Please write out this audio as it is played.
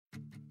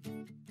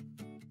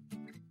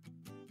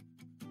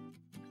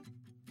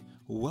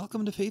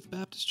Welcome to Faith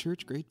Baptist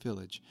Church Great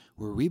Village,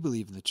 where we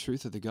believe in the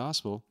truth of the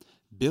gospel,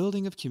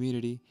 building of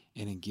community,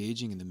 and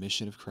engaging in the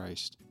mission of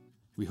Christ.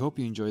 We hope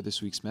you enjoy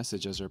this week's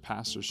message as our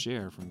pastors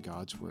share from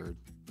God's Word.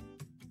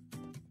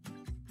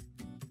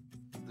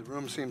 The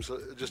room seems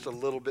just a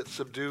little bit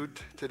subdued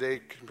today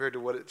compared to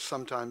what it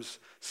sometimes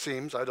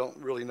seems. I don't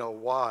really know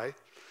why.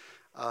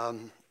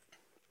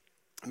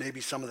 Maybe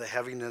some of the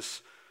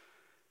heaviness,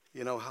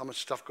 how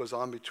much stuff goes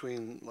on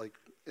between, like,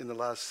 in the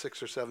last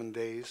 6 or 7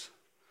 days.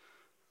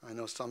 I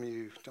know some of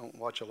you don't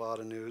watch a lot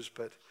of news,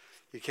 but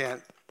you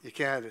can't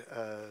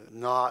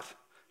not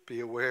be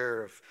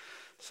aware of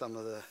some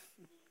of the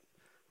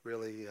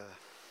really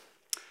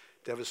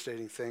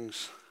devastating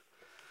things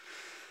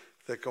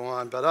that go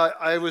on. But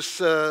I was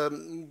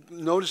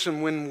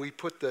noticing when we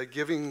put the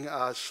giving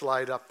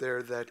slide up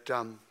there that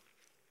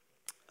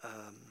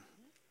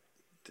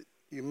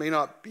you may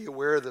not be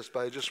aware of this,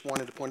 but I just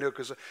wanted to point out,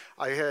 because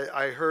I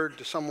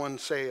heard someone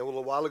say a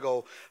little while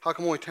ago, how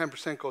come only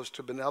 10% goes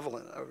to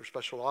benevolent or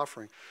special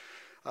offering?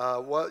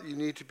 What you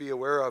need to be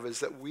aware of is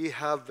that we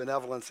have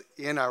benevolence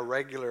in our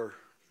regular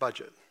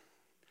budget,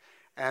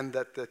 and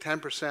that the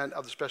 10%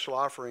 of the special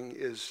offering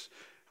is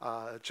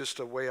just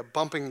a way of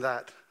bumping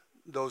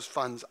those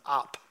funds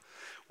up.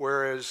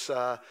 Whereas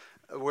Mount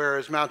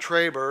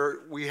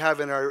Traber, we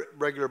have in our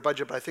regular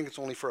budget, but I think it's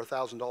only for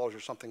 $1,000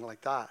 or something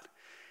like that.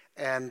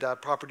 And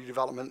property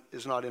development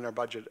is not in our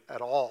budget at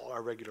all,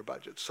 our regular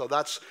budget. So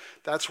that's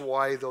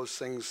why those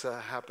things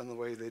happen the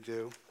way they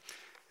do.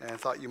 And I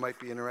thought you might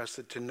be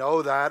interested to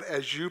know that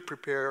as you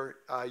prepare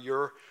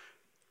your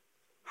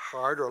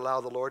heart, or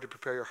allow the Lord to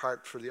prepare your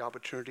heart for the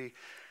opportunity.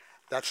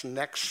 That's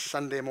next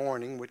Sunday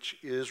morning, which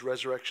is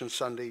Resurrection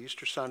Sunday,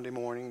 Easter Sunday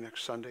morning,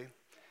 next Sunday.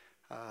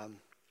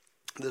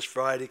 This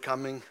Friday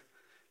coming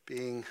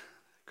being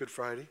Good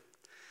Friday,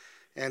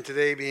 and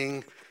today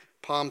being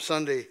Palm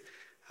Sunday.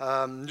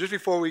 Just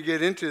before we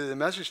get into the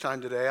message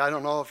time today, I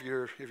don't know if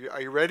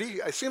are you ready?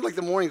 It seems like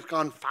the morning's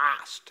gone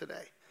fast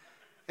today,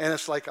 and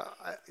it's like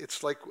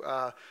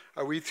are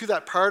we through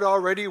that part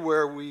already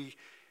where we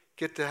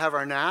get to have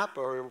our nap,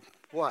 or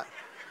what?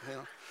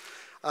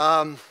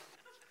 Are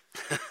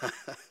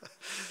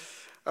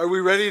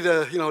we ready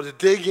to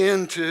dig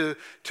into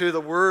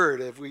the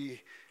Word?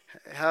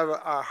 Have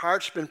our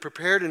hearts been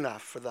prepared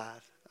enough for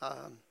that?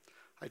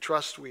 I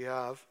trust we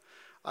have.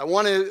 I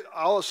want to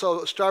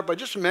also start by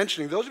just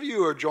mentioning, those of you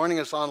who are joining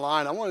us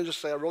online, I want to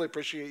just say I really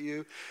appreciate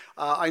you.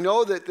 I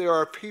know that there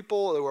are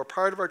people who are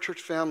part of our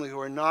church family who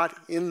are not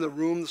in the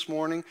room this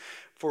morning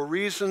for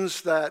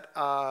reasons that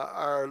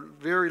are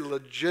very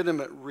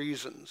legitimate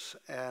reasons,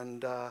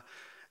 and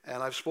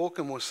I've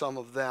spoken with some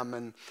of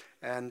them,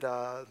 and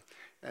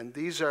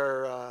these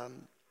are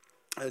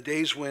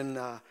days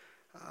when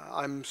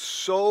I'm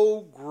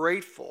so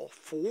grateful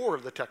for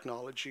the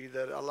technology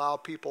that allow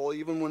people,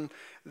 even when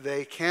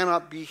they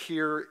cannot be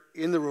here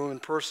in the room in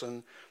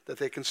person, that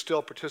they can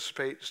still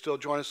participate, still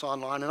join us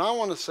online. And I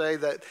want to say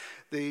that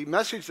the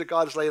message that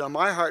God has laid on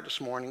my heart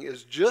this morning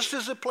is just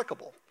as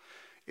applicable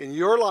in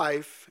your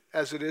life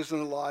as it is in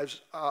the lives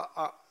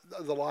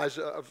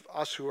of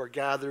us who are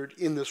gathered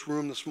in this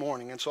room this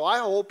morning. And so I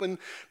hope and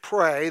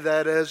pray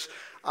that as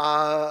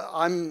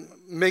I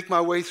make my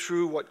way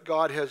through what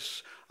God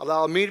has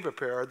allowed me to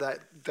prepare,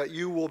 that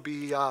you will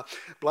be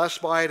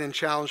blessed by it and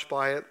challenged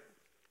by it,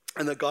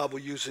 and that God will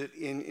use it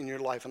in your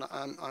life. And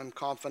I'm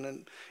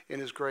confident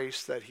in His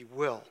grace that He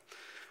will.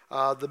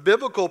 The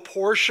biblical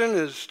portion,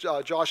 as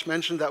Josh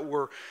mentioned, that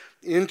we're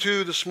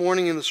into this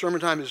morning in the sermon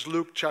time is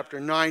Luke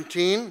chapter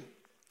 19.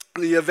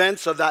 The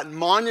events of that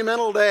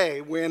monumental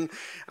day when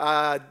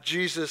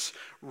Jesus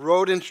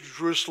rode into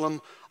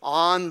Jerusalem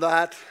on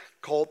that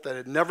colt that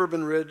had never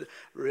been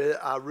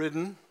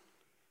ridden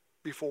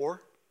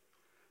before.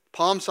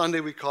 Palm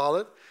Sunday, we call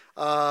it.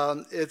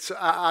 It's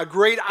a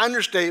great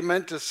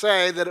understatement to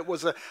say that it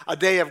was a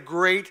day of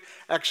great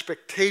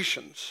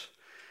expectations.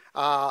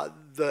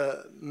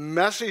 The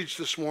message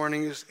this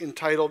morning is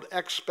entitled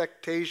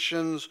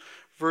Expectations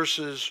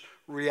versus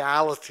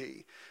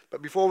Reality.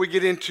 But before we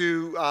get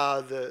into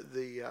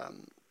the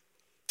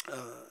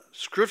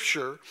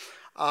scripture,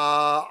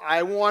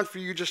 I want for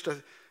you just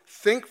to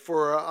think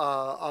for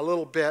a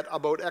little bit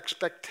about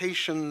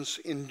expectations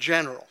in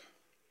general.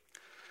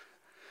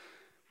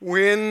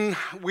 When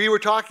we were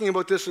talking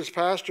about this as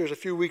pastors a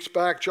few weeks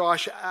back,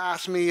 Josh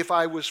asked me if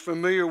I was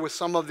familiar with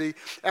some of the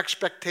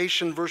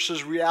expectation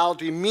versus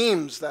reality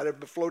memes that have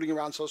been floating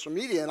around social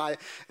media. And I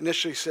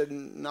initially said,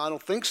 no, I don't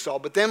think so.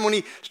 But then when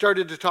he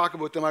started to talk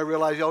about them, I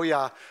realized, oh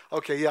yeah,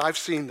 okay, yeah, I've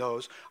seen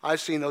those.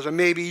 And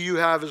maybe you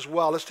have as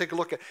well. Let's take a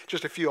look at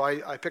just a few.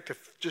 I picked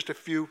just a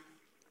few.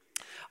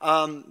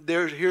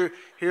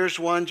 Here's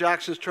one.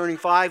 Jackson's turning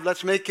 5.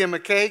 Let's make him a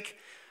cake.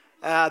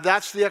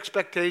 That's the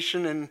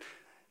expectation, and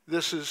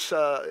this is,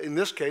 in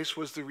this case,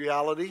 was the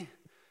reality.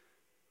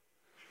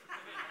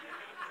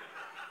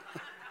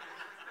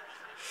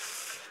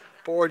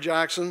 Poor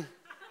Jackson.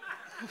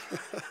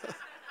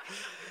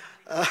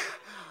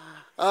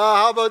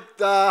 How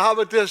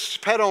about this?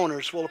 Pet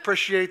owners will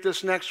appreciate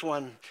this next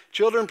one.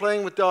 Children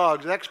playing with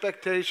dogs.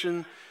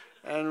 Expectation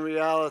and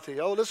reality.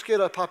 Oh, let's get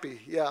a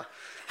puppy. Yeah.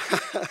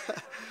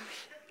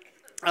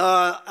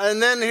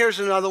 And then here's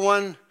another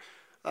one.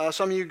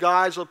 Some of you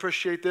guys will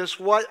appreciate this.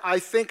 What I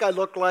think I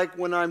look like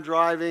when I'm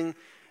driving,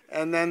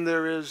 and then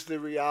there is the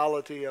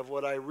reality of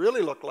what I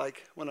really look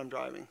like when I'm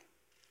driving.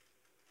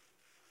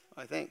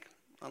 I think,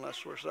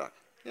 unless we're stuck.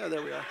 Yeah,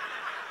 there we are.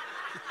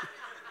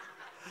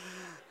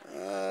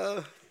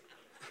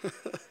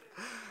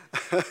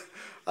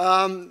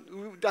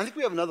 I think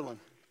we have another one.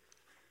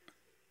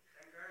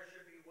 That car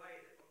should be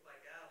white. It looks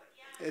like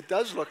Alex. It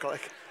does look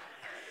like.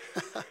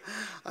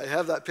 I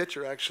have that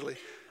picture, actually.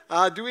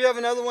 Do we have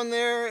another one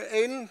there,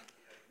 Aiden?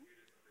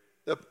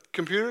 The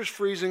computer's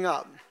freezing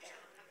up.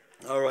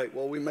 All right,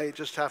 well, we may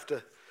just have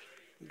to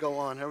go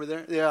on. Are we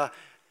there? Yeah.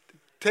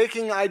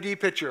 Taking ID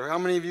picture. How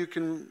many of you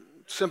can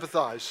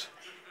sympathize?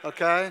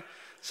 Okay?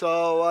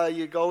 So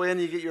you go in,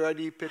 you get your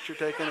ID picture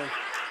taken, and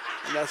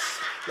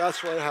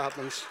that's what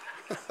happens.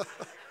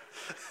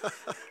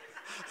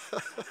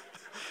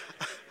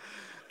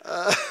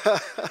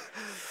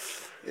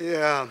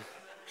 Yeah.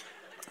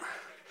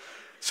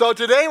 So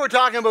today we're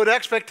talking about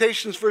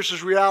expectations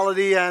versus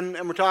reality, and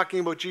we're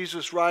talking about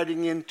Jesus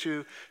riding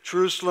into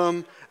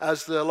Jerusalem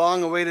as the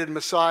long-awaited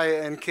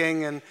Messiah and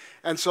King.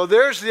 And so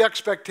there's the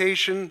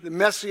expectation, the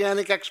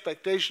messianic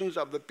expectations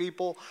of the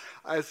people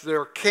as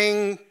their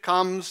King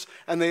comes,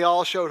 and they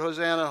all shout,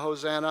 Hosanna,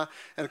 Hosanna.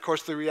 And of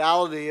course the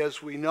reality,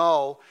 as we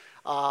know,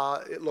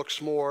 it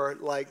looks more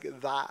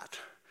like that.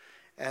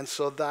 And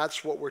so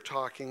that's what we're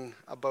talking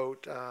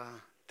about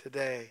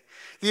today.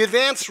 The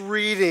advanced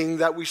reading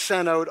that we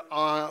sent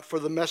out for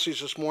the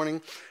message this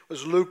morning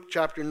was Luke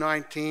chapter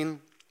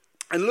 19.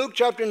 And Luke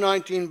chapter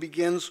 19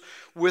 begins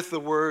with the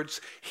words,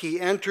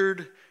 he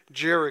entered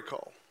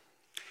Jericho.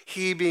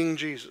 He being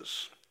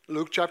Jesus.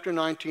 Luke chapter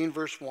 19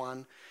 verse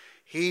 1.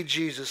 He,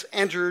 Jesus,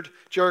 entered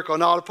Jericho.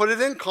 Now, to put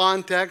it in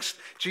context,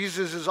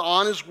 Jesus is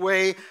on his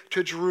way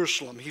to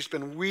Jerusalem. He's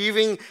been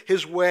weaving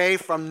his way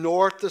from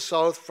north to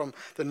south, from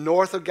the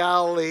north of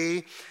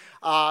Galilee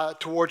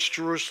towards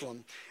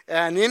Jerusalem.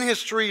 And in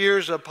his 3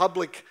 years of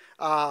public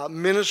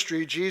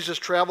ministry, Jesus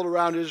traveled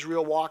around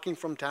Israel, walking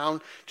from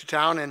town to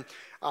town. And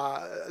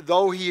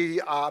though he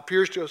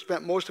appears to have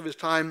spent most of his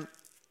time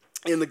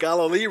in the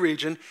Galilee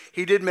region,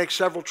 he did make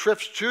several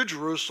trips to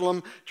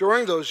Jerusalem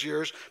during those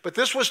years. But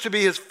this was to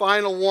be his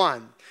final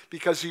one,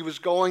 because he was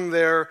going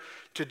there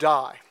to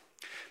die.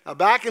 Now,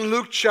 back in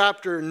Luke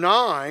chapter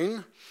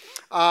 9,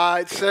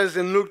 it says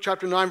in Luke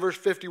chapter 9, verse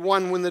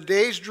 51, when the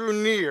days drew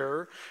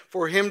near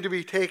for him to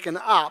be taken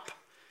up,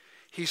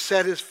 he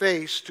set his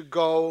face to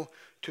go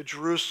to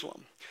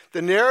Jerusalem.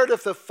 The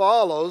narrative that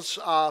follows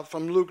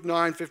from Luke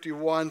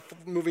 9:51,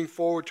 moving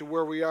forward to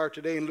where we are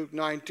today in Luke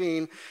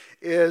 19,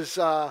 is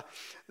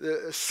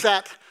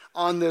set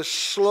on this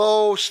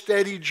slow,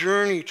 steady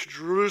journey to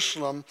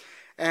Jerusalem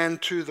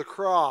and to the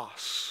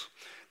cross.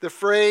 The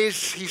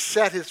phrase, he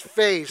set his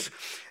face,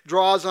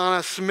 draws on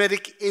a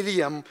Semitic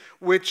idiom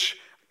which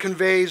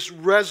conveys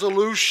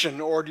resolution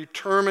or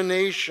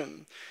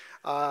determination.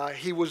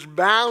 He was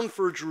bound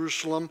for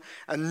Jerusalem,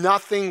 and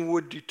nothing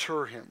would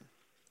deter him.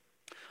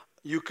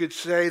 You could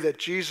say that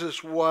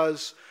Jesus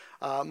was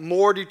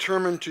more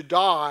determined to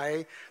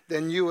die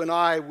than you and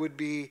I would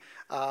be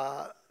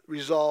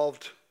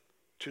resolved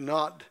to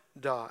not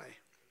die.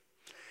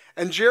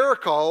 And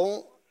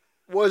Jericho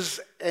was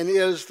and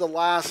is the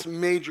last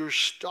major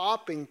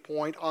stopping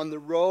point on the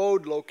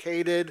road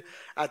located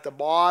at the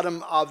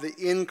bottom of the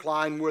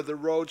incline where the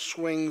road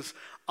swings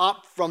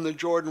up from the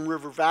Jordan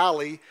River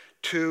Valley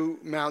to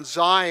Mount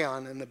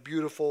Zion and the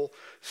beautiful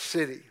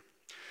city.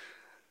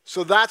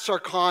 So that's our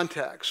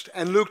context.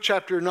 And Luke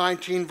chapter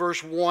 19,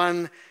 verse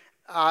 1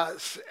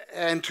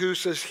 and 2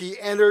 says, he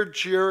entered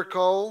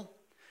Jericho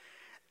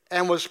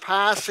and was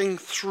passing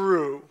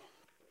through.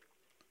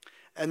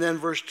 And then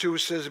verse 2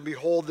 says,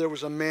 behold, there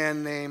was a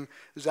man named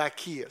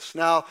Zacchaeus.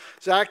 Now,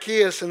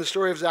 Zacchaeus, and the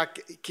story of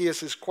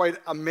Zacchaeus is quite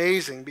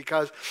amazing,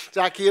 because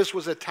Zacchaeus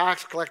was a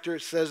tax collector,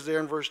 it says there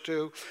in verse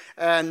 2.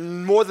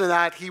 And more than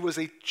that, he was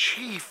a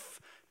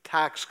chief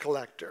tax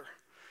collector.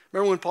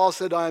 Remember when Paul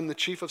said, I am the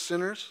chief of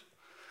sinners?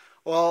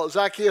 Well,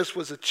 Zacchaeus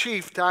was a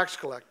chief tax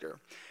collector.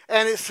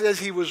 And it says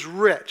he was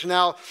rich.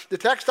 Now, the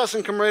text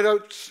doesn't come right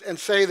out and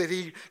say that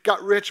he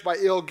got rich by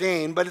ill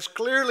gain, but it's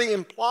clearly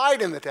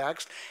implied in the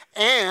text.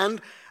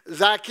 And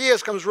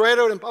Zacchaeus comes right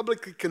out and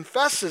publicly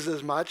confesses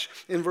as much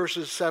in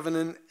verses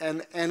 7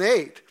 and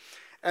 8.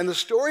 And the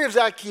story of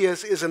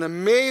Zacchaeus is an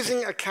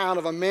amazing account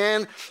of a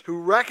man who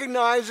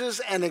recognizes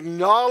and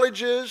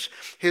acknowledges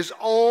his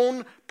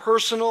own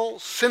personal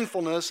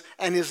sinfulness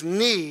and his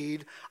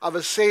need of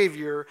a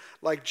Savior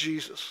like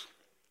Jesus.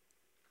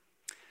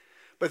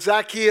 But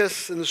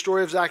Zacchaeus, and the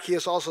story of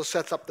Zacchaeus also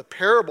sets up the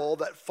parable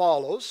that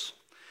follows,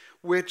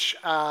 which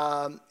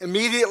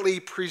immediately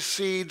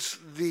precedes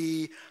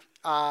the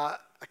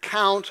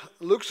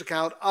Luke's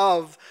account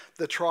of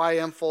the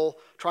triumphal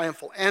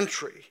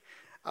entry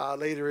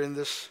later in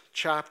this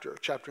chapter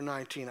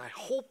 19. I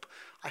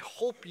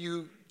hope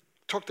you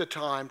took the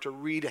time to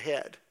read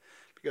ahead,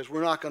 because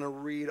we're not going to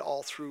read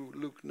all through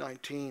Luke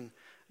 19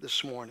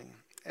 this morning.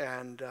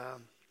 And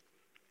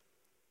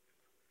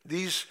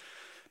these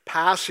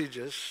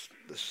passages,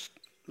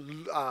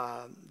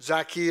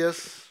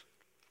 Zacchaeus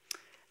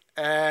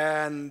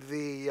and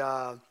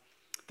the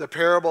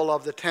parable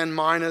of the 10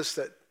 minas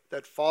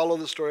that follow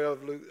the story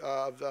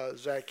of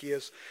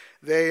Zacchaeus,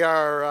 they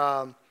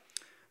have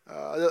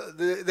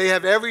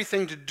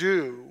everything to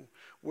do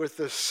with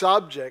the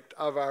subject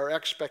of our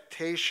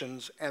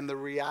expectations and the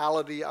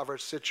reality of our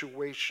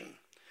situation.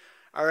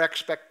 Our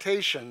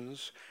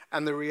expectations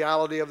and the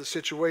reality of the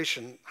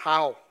situation.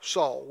 How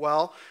so?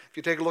 Well, if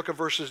you take a look at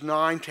verses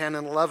 9, 10,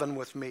 and 11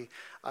 with me,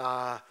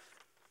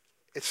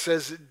 it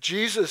says,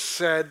 Jesus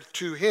said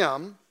to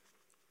him,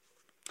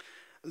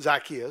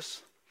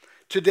 Zacchaeus,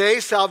 "Today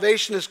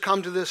salvation has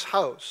come to this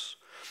house,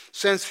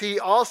 since he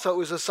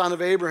also is a son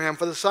of Abraham.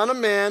 For the Son of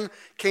Man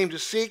came to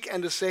seek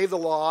and to save the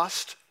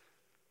lost."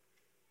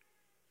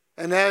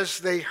 And as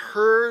they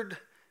heard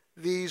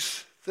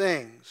these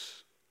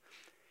things,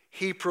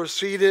 he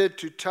proceeded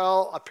to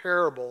tell a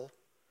parable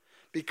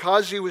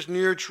because he was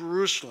near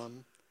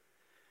Jerusalem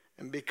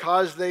and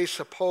because they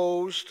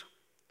supposed,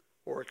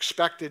 or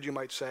expected, you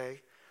might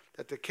say,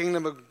 that the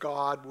kingdom of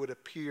God would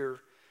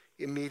appear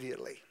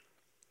immediately.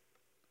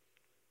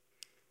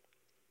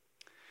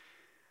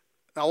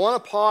 Now, I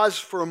want to pause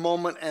for a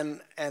moment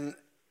and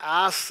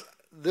ask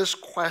this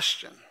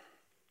question.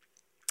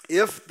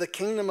 If the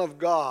kingdom of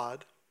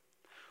God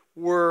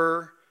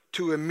were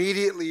to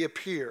immediately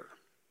appear,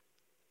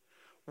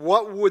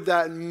 what would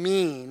that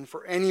mean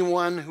for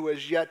anyone who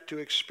has yet to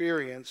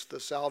experience the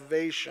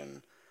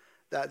salvation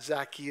that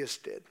Zacchaeus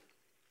did?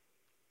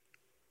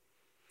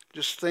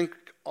 Just think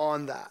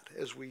on that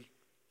as we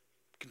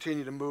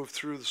continue to move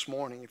through this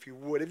morning, if you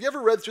would. Have you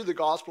ever read through the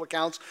gospel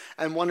accounts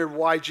and wondered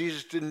why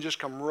Jesus didn't just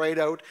come right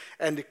out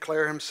and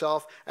declare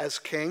himself as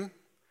king?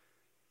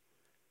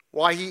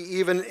 Why he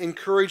even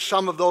encouraged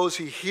some of those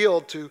he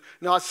healed to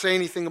not say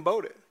anything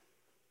about it?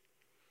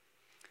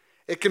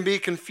 It can be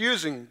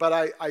confusing,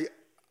 but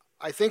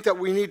I think that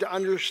we need to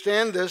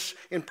understand this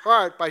in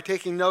part by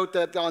taking note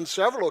that on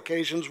several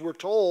occasions we're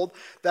told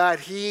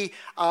that he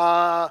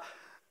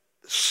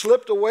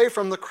slipped away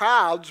from the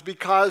crowds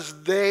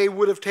because they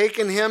would have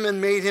taken him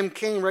and made him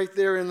king right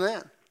there and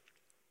then.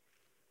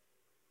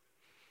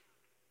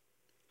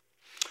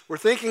 We're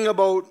thinking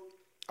about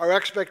our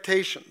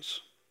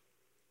expectations.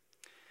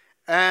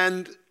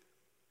 And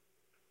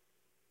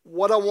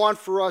what I want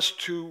for us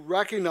to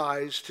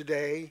recognize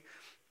today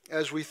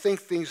as we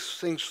think these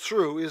things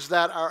through is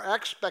that our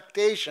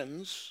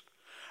expectations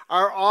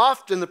are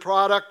often the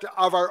product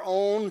of our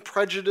own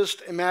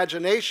prejudiced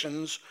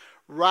imaginations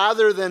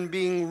rather than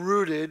being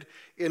rooted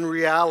in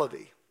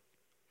reality.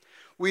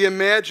 We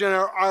imagine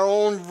our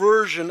own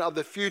version of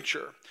the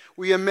future.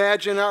 We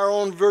imagine our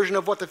own version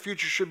of what the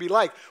future should be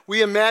like.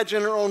 We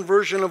imagine our own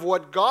version of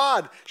what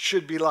God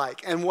should be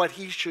like and what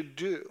he should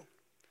do.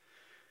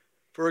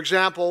 For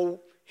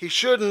example, he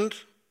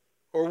shouldn't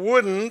or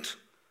wouldn't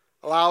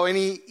allow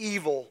any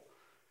evil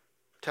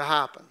to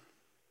happen.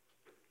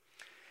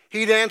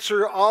 He'd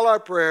answer all our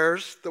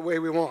prayers the way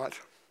we want.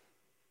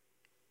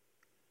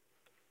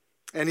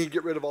 And he'd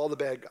get rid of all the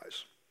bad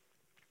guys.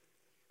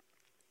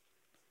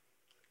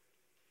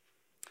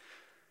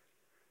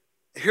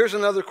 Here's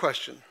another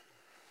question.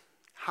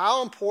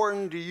 How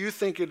important do you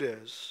think it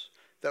is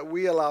that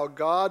we allow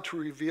God to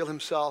reveal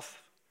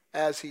himself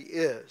as he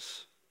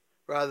is,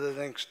 rather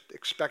than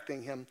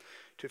expecting him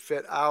to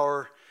fit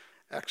our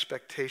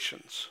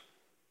expectations?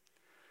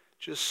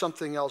 Just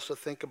something else to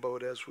think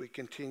about as we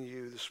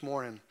continue this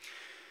morning.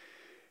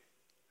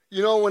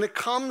 You know, when it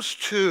comes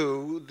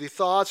to the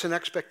thoughts and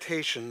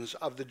expectations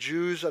of the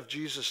Jews of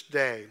Jesus'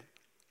 day,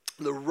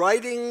 the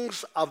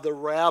writings of the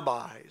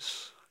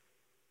rabbis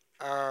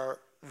are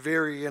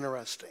very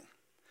interesting.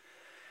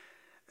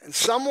 And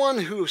someone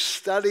who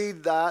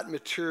studied that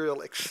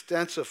material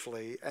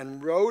extensively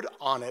and wrote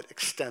on it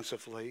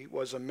extensively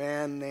was a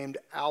man named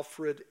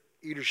Alfred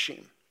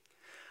Edersheim.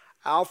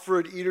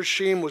 Alfred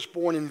Edersheim was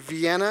born in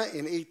Vienna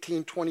in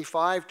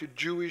 1825 to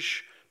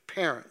Jewish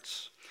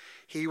parents.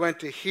 He went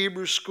to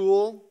Hebrew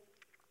school,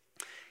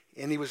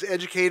 and he was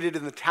educated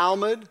in the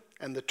Talmud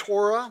and the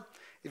Torah,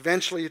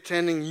 eventually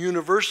attending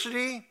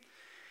university.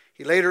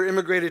 He later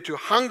immigrated to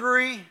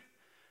Hungary,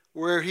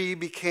 where he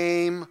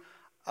became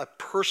a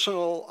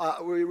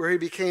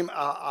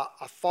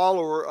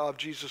follower of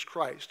Jesus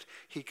Christ.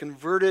 He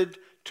converted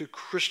to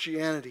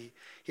Christianity.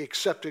 He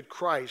accepted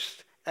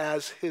Christ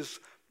as his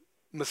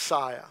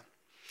Messiah.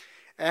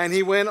 And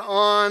he went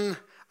on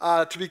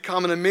to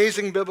become an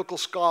amazing biblical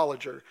scholar,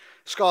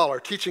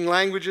 teaching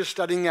languages,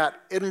 studying at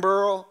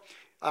Edinburgh,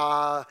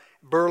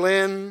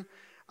 Berlin,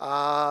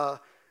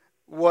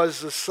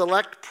 was a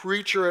select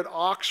preacher at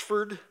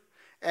Oxford,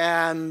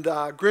 and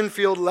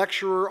Grinfield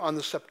lecturer on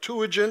the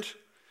Septuagint.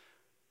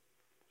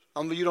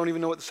 Some of you don't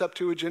even know what the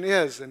Septuagint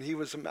is, and he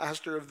was a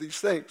master of these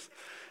things.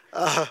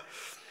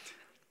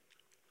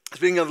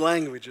 Speaking of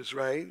languages,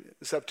 right?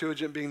 The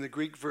Septuagint being the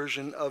Greek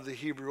version of the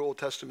Hebrew Old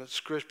Testament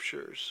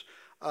scriptures.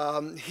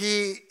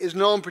 He is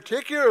known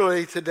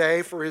particularly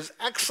today for his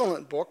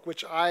excellent book,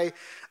 which I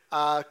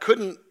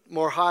couldn't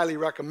more highly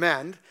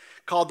recommend,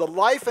 called The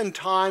Life and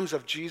Times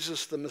of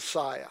Jesus the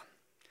Messiah,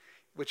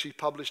 which he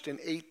published in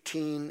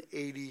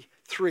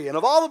 1883. And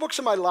of all the books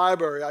in my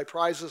library, I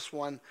prize this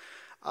one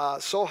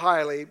so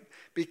highly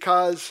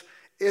because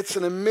it's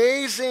an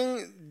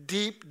amazing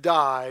deep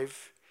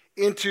dive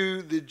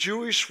into the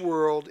Jewish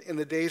world in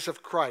the days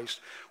of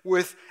Christ,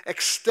 with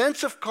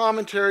extensive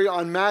commentary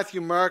on Matthew,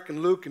 Mark,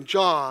 and Luke, and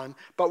John,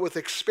 but with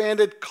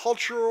expanded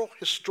cultural,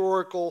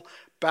 historical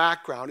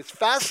background. It's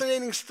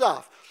fascinating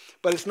stuff,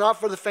 but it's not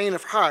for the faint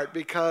of heart,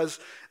 because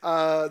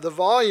the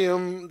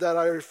volume that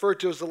I refer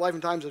to as The Life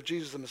and Times of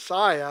Jesus the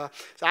Messiah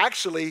is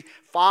actually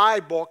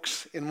 5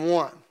 books in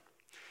one.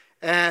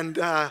 And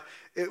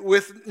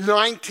with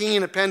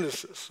 19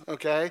 appendices,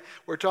 okay?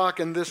 We're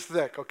talking this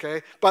thick,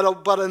 okay?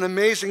 But an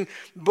amazing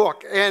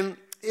book. And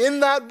in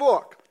that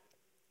book,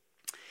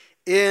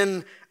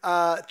 in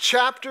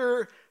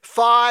chapter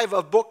 5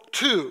 of book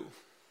 2,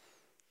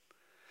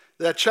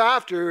 that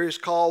chapter is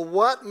called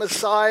What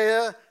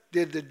Messiah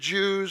Did the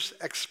Jews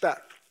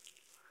Expect?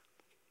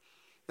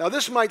 Now,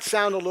 this might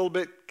sound a little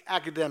bit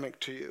academic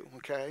to you,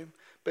 okay?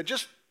 But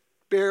just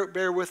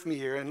bear with me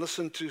here and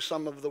listen to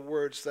some of the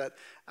words that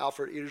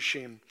Alfred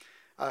Edersheim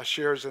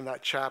shares in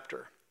that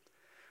chapter.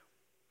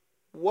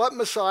 What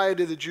Messiah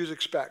did the Jews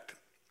expect?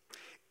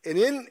 And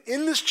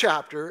in this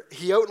chapter,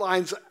 he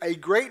outlines a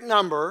great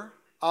number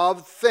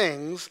of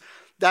things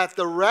that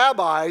the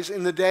rabbis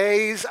in the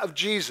days of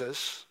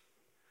Jesus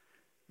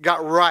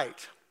got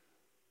right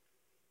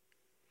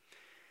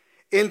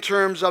in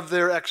terms of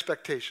their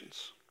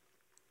expectations.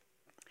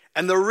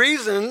 And the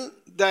reason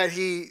that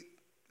he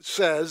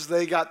says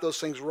they got those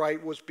things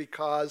right was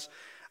because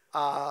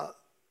their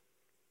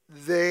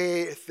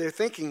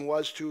thinking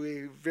was to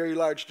a very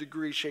large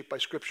degree shaped by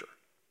Scripture.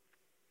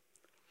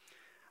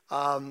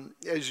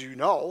 As you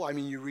know, I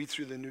mean, you read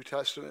through the New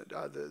Testament,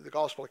 the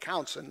Gospel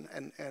accounts,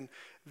 and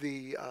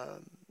the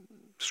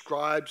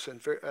scribes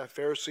and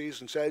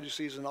Pharisees and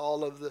Sadducees and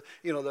all of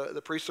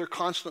the priests are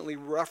constantly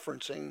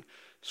referencing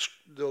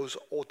those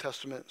Old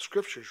Testament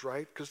scriptures,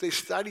 right? Because they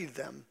studied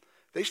them.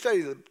 They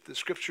studied the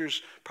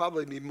scriptures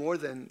probably more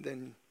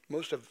than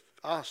most of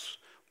us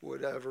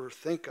would ever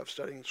think of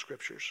studying the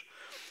scriptures.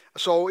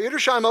 So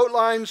Edersheim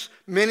outlines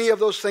many of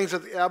those things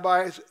that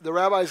the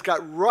rabbis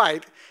got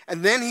right,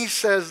 and then he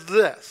says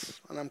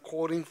this, and I'm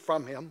quoting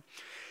from him.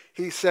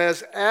 He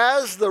says,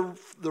 as the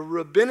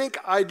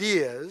rabbinic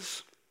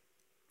ideas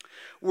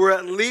were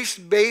at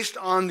least based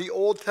on the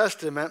Old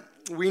Testament,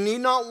 we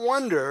need not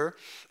wonder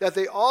that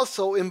they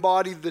also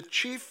embodied the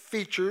chief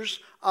features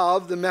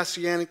of the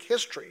Messianic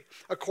history.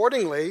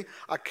 Accordingly,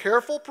 a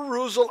careful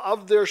perusal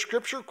of their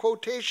scripture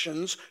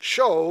quotations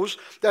shows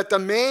that the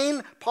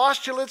main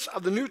postulates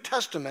of the New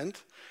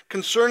Testament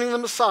concerning the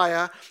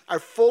Messiah are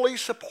fully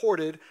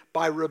supported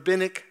by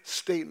rabbinic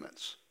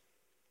statements.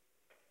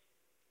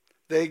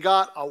 They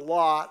got a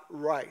lot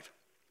right.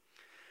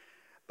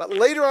 But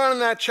later on in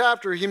that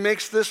chapter, he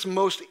makes this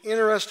most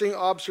interesting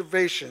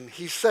observation.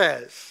 He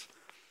says,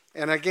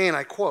 and again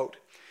I quote,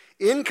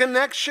 in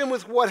connection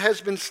with what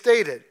has been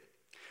stated,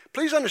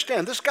 please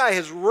understand, this guy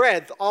has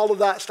read all of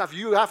that stuff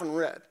you haven't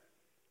read.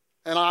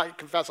 And I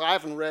confess I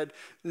haven't read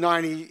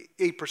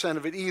 98%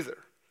 of it either.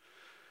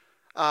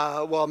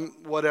 Well,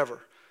 whatever.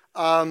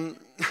 I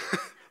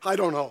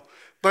don't know.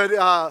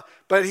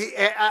 But he,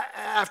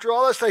 after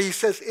all that stuff, he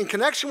says, in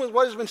connection with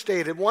what has been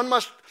stated, one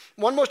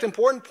most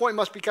important point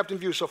must be kept in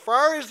view. So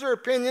far as their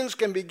opinions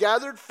can be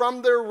gathered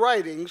from their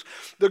writings,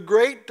 the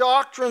great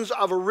doctrines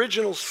of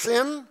original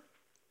sin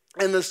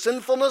and the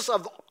sinfulness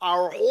of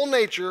our whole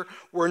nature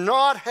were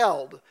not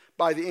held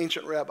by the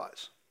ancient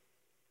rabbis.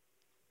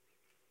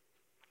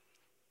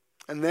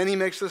 And then he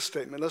makes this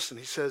statement. Listen,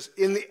 he says,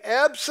 in the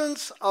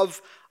absence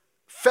of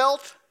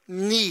felt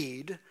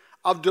need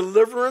of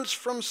deliverance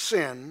from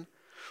sin,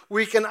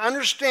 we can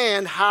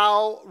understand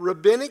how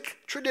rabbinic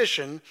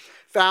tradition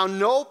found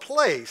no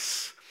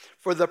place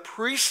for the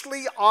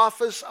priestly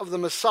office of the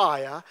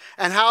Messiah,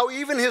 and how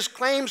even his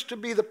claims to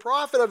be the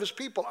prophet of his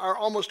people are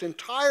almost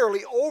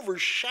entirely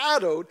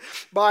overshadowed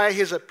by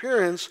his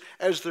appearance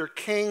as their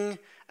king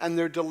and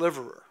their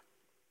deliverer.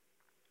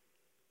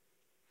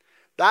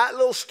 That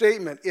little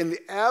statement, in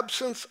the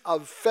absence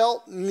of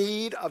felt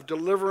need of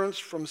deliverance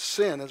from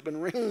sin, has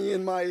been ringing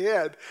in my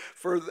head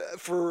for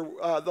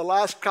the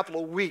last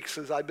couple of weeks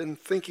as I've been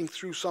thinking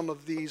through some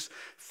of these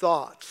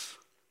thoughts.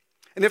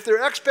 And if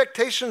their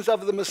expectations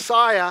of the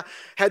Messiah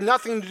had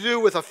nothing to do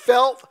with a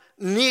felt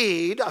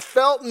need, a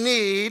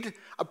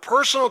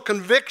personal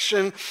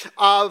conviction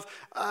of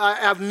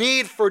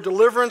need for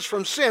deliverance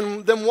from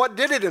sin, then what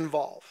did it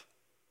involve?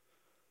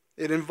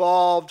 It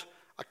involved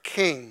a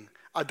king,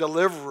 a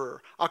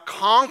deliverer, a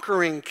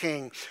conquering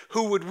king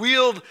who would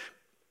wield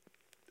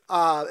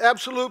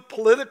absolute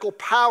political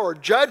power,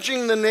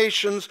 judging the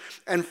nations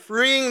and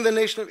freeing the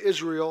nation of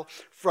Israel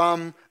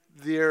from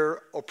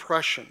their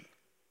oppression.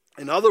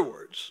 In other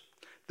words,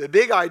 the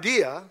big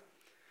idea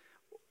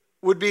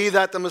would be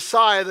that the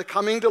Messiah, the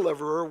coming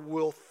deliverer,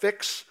 will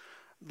fix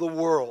the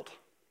world.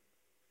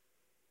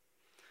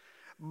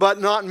 But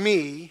not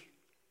me,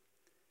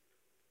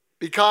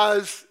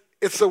 because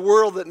it's the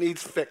world that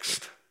needs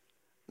fixed,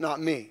 not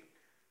me.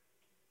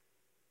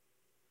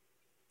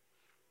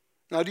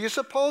 Now, do you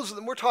suppose,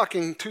 that we're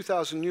talking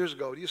 2,000 years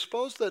ago, do you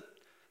suppose that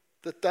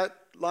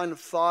line of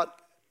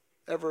thought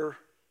ever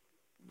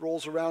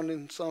rolls around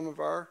in some of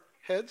our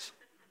heads?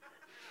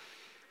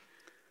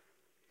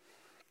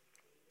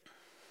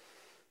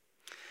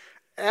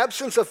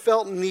 Absence of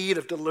felt need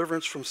of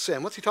deliverance from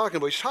sin. What's he talking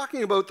about? He's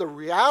talking about the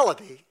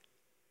reality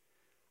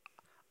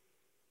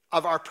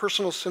of our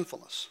personal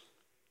sinfulness.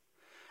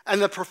 And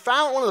one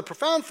of the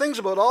profound things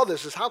about all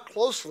this is how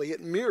closely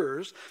it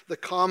mirrors the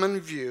common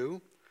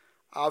view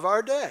of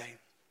our day.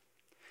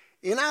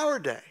 In our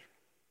day,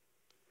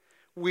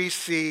 we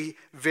see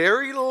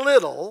very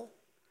little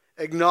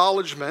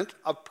acknowledgement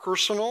of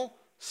personal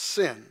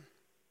sin,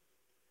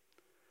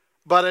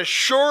 but a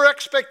sure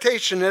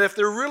expectation that if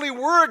there really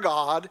were a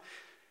God,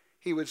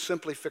 he would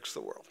simply fix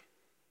the world.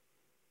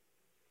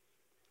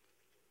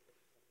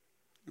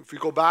 If we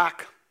go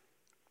back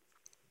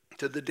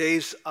to the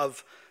days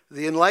of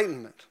the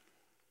Enlightenment,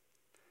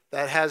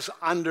 that has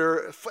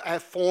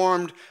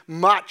formed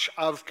much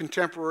of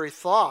contemporary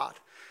thought.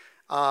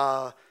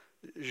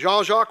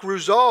 Jean-Jacques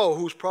Rousseau,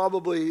 who's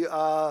probably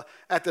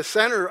at the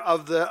center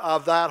of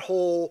that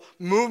whole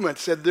movement,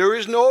 said, "There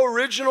is no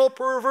original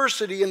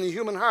perversity in the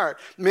human heart.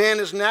 Man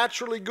is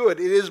naturally good.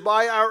 It is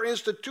by our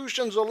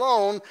institutions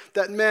alone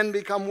that men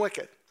become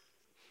wicked."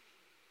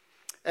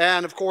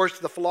 And of course,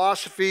 the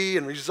philosophy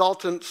and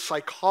resultant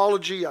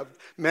psychology of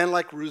men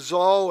like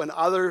Rousseau and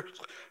other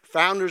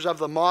founders of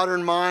the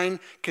modern mind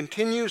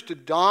continues to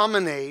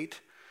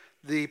dominate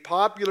the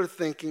popular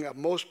thinking of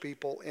most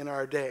people in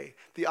our day.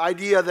 The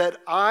idea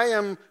that I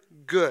am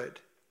good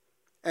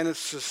and it's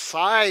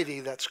society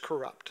that's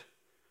corrupt.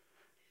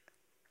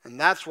 And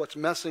that's what's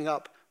messing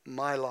up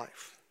my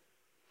life.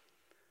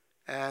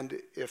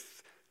 And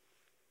if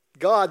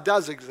God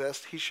does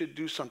exist, he should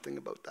do something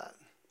about that.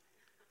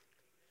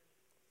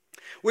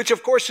 Which,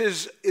 of course,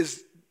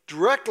 is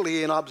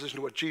directly in opposition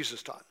to what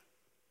Jesus taught.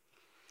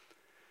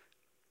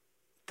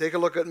 Take a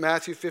look at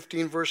Matthew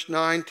 15, verse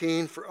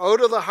 19. "For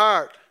out of the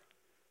heart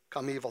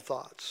come evil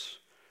thoughts,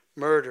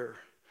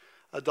 murder,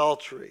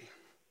 adultery,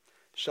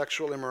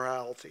 sexual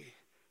immorality,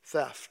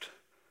 theft,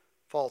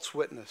 false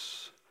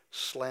witness,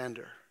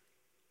 slander."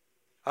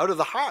 Out of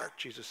the heart,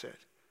 Jesus said.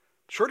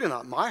 Surely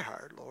not my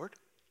heart, Lord.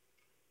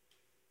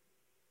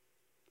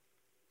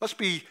 Must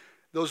be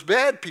those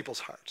bad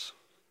people's hearts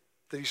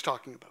that he's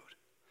talking about.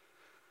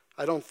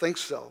 I don't think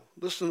so.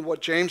 Listen to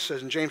what James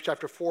says in James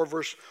chapter 4,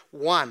 verse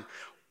 1.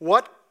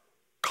 "What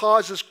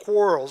causes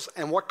quarrels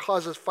and what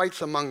causes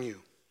fights among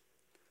you?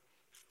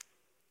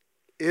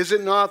 Is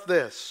it not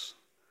this,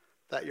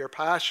 that your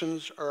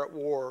passions are at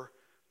war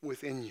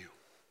within you?"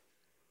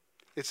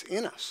 It's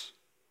in us.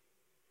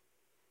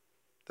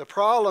 The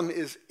problem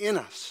is in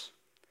us.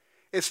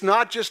 It's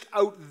not just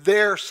out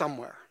there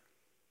somewhere.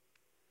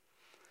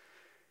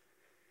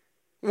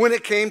 When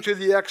it came to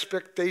the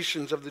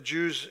expectations of the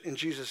Jews in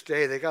Jesus'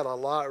 day, they got a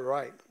lot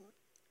right.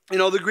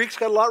 The Greeks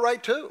got a lot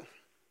right too.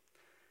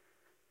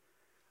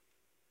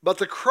 But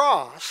the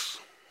cross,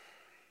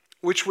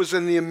 which was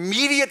in the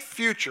immediate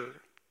future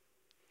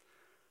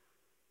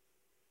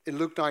in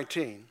Luke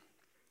 19,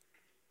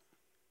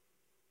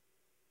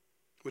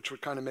 which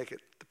would kind of make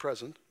it the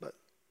present, but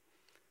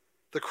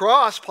the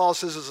cross, Paul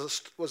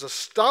says, was a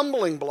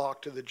stumbling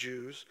block to the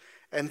Jews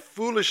and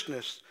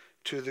foolishness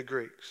to the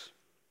Greeks.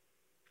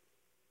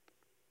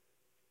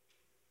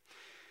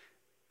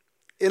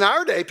 In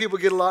our day, people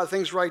get a lot of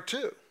things right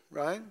too,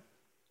 right?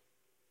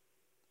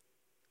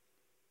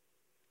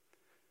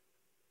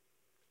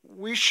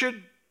 We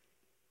should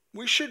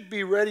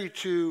be ready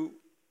to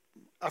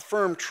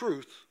affirm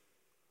truth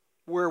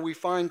where we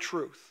find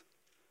truth,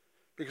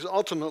 because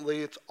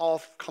ultimately it's all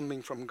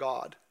coming from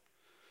God,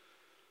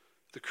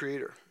 the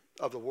creator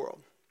of the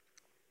world.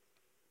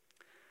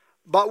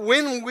 But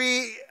when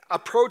we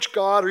approach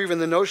God, or even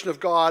the notion of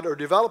God, or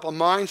develop a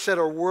mindset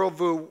or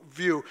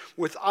worldview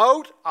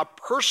without a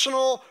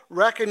personal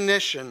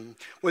recognition,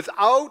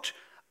 without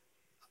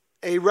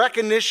a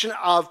recognition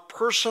of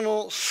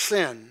personal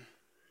sin,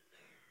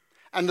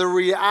 and that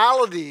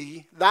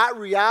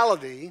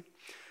reality,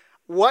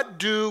 what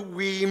do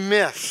we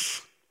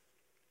miss?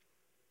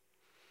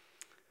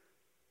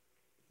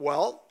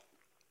 Well,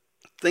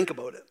 think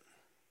about it.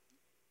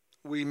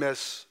 We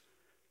miss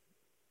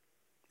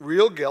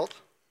real guilt.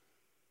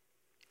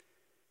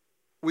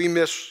 We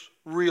miss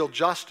real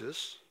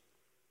justice,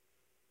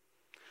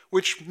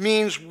 which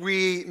means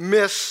we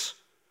miss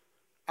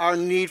our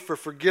need for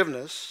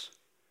forgiveness,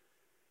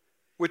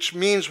 which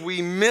means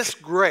we miss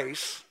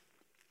grace,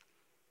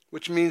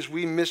 which means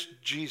we miss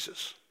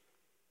Jesus.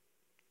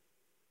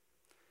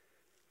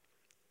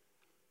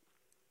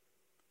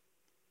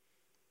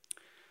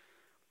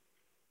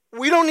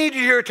 We don't need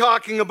you here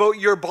talking about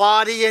your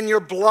body and your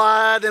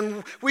blood,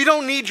 and we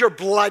don't need your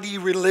bloody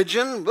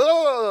religion.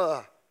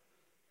 Ugh.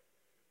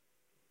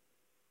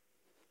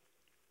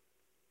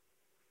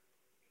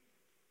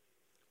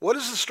 What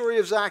is the story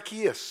of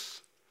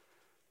Zacchaeus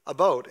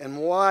about, and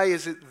why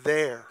is it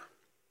there?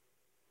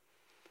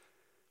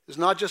 It's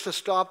not just a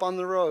stop on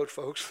the road,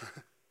 folks.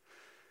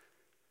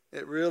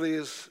 It really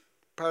is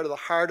part of the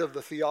heart of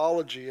the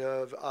theology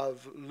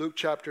of Luke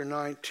chapter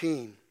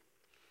 19.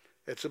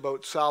 It's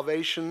about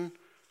salvation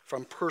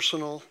from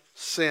personal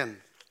sin.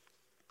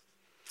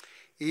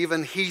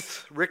 Even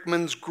Heath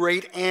Rickman's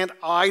great aunt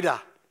Ida,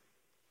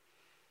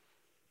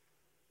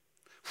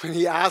 when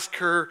he asked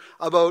her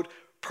about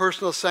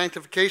personal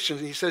sanctification,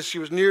 he says she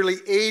was nearly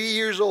 80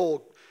 years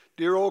old,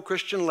 dear old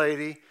Christian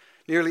lady,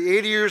 nearly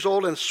 80 years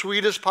old and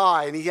sweet as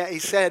pie. And he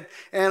said,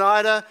 Aunt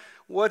Ida,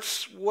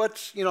 what's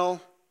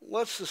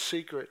the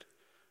secret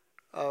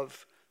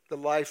of the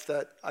life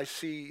that I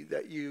see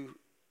that you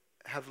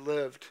have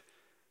lived,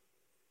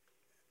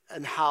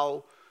 and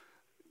how,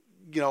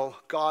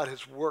 God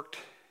has worked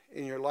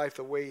in your life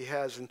the way he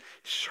has? And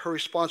her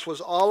response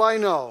was, all I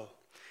know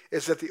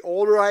is that the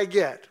older I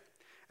get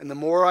and the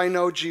more I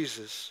know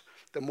Jesus,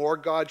 the more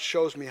God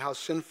shows me how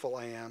sinful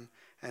I am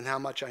and how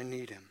much I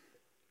need him.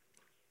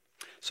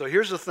 So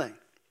here's the thing.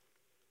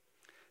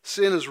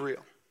 Sin is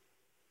real.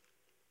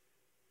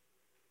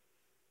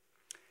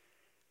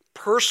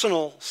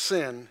 Personal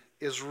sin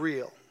is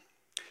real.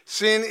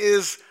 Sin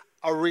is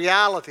a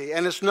reality,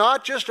 and it's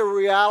not just a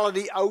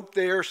reality out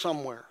there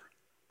somewhere.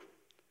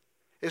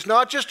 It's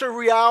not just a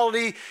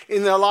reality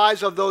in the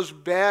lives of those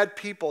bad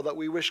people that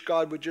we wish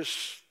God would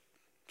just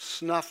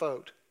snuff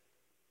out.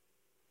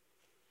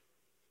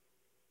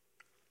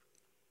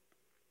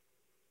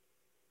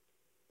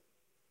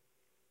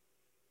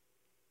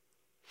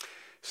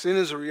 Sin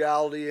is a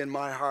reality in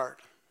my heart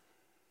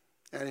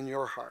and in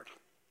your heart.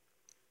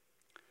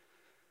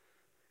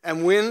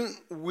 And when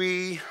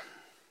we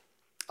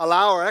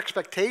allow our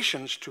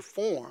expectations to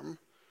form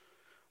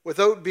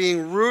without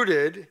being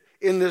rooted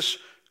in this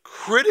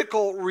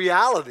critical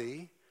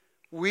reality,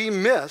 we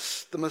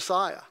miss the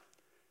Messiah,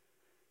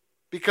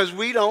 because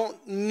we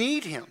don't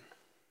need him.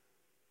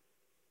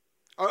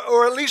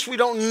 Or at least we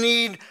don't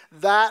need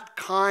that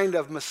kind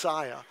of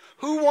Messiah.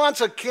 Who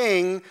wants a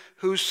king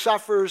who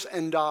suffers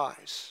and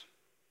dies?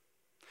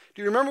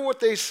 Do you remember what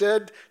they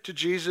said to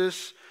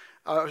Jesus,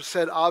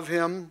 said of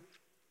him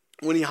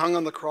when he hung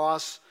on the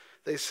cross?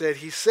 They said,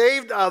 he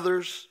saved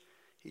others,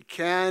 he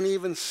can't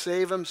even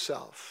save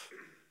himself.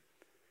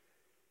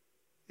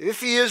 If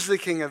he is the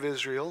king of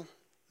Israel,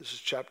 this is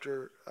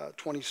chapter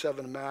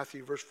 27 of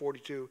Matthew, verse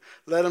 42,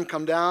 let him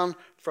come down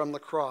from the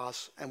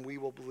cross and we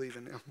will believe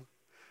in him.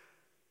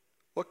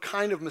 What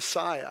kind of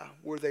Messiah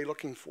were they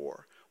looking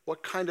for?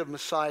 What kind of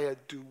Messiah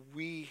do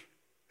we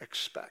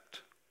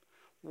expect?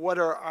 What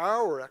are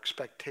our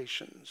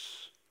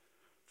expectations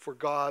for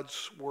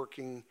God's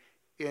working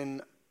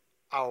in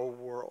our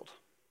world?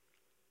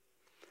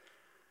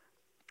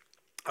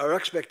 Our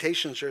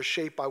expectations are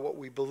shaped by what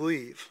we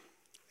believe.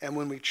 And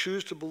when we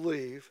choose to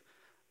believe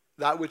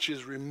that which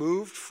is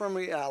removed from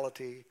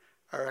reality,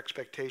 our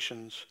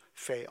expectations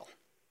fail.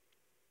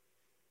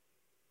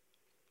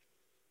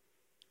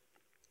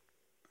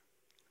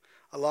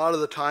 A lot of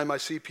the time I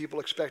see people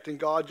expecting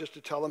God just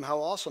to tell them how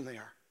awesome they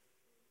are.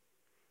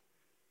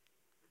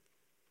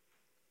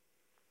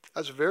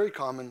 That's a very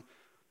common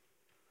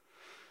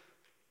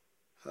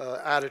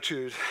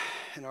attitude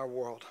in our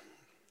world.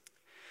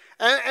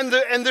 And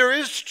there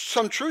is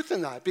some truth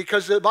in that,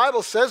 because the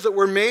Bible says that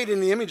we're made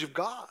in the image of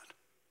God.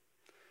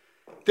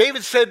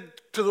 David said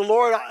to the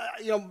Lord,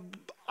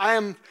 I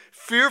am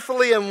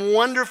fearfully and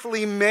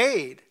wonderfully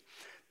made.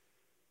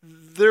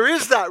 There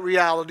is that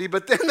reality,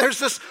 but then there's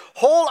this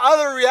whole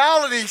other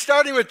reality,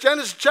 starting with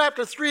Genesis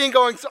chapter 3 and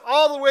going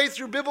all the way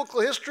through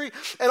biblical history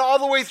and all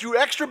the way through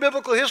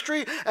extra-biblical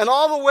history and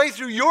all the way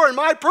through your and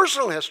my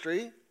personal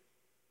history,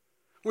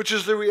 which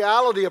is the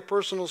reality of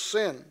personal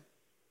sin.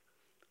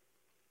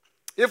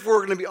 If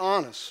we're going to be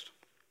honest,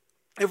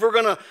 if we're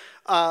going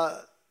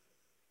to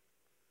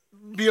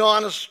be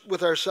honest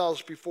with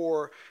ourselves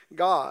before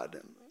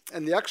God,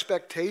 and the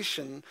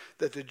expectation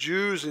that the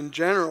Jews in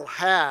general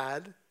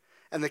had,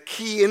 and the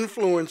key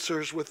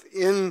influencers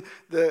within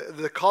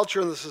the culture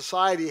and the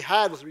society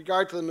had with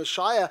regard to the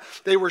Messiah,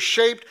 they were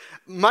shaped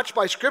much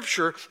by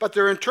Scripture, but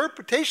their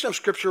interpretation of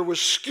Scripture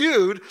was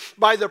skewed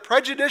by the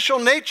prejudicial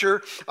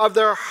nature of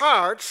their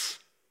hearts.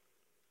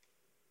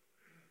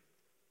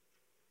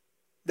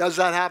 Does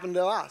that happen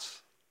to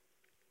us?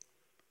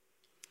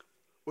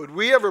 Would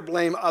we ever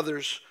blame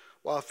others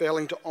while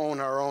failing to own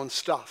our own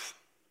stuff?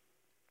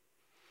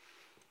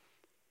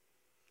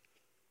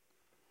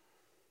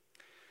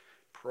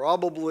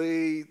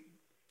 Probably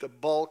the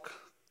bulk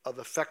of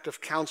effective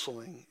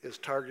counseling is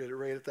targeted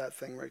right at that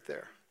thing right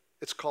there.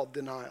 It's called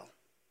denial.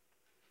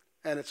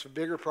 And it's a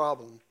bigger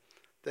problem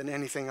than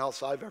anything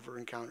else I've ever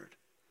encountered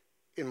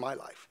in my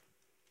life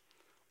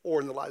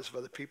or in the lives of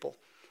other people.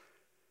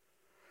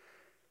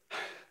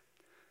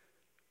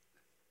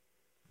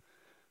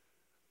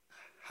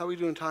 How are we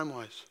doing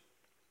time-wise?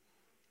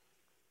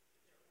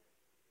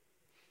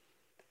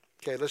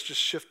 Okay, let's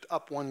just shift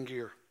up one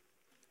gear.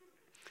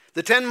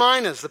 The 10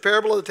 minas, the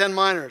parable of the 10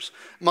 minas.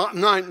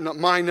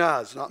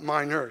 Minas, not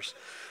miners.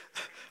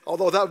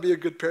 Although that would be a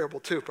good parable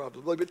too,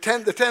 probably. But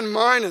the 10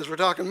 minas, we're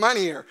talking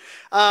money here.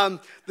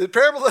 The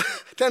parable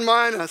of 10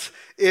 minas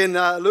in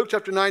Luke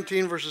chapter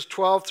 19, verses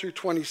 12 through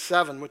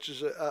 27, which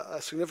is a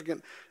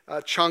significant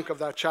chunk of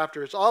that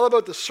chapter. It's all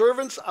about the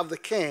servants of the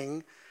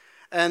king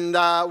and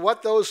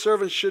what those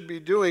servants should be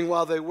doing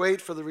while they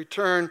wait for the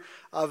return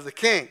of the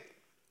king.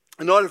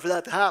 In order for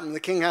that to happen, the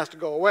king has to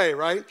go away,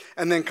 right?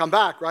 And then come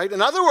back, right?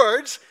 In other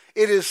words,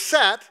 it is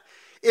set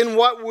in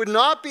what would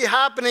not be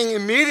happening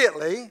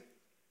immediately,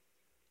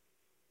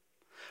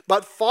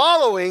 but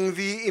following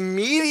the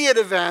immediate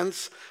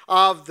events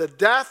of the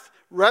death,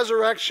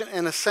 resurrection,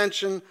 and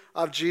ascension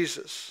of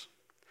Jesus.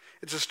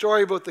 It's a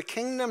story about the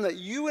kingdom that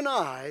you and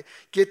I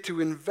get to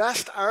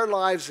invest our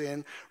lives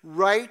in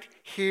right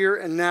here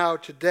and now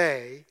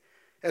today,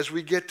 as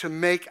we get to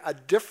make a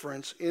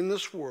difference in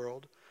this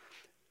world,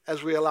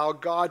 as we allow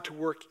God to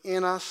work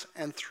in us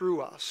and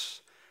through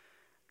us,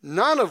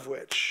 none of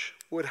which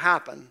would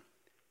happen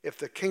if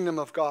the kingdom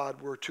of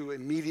God were to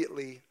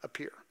immediately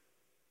appear.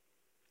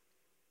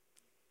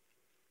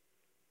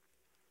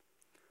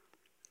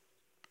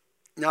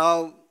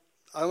 Now,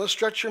 I want to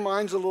stretch your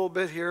minds a little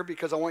bit here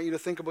because I want you to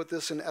think about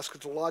this in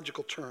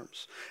eschatological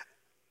terms.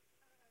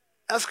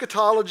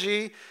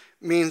 Eschatology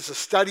means the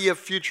study of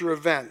future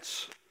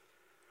events,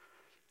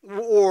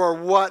 or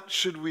what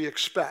should we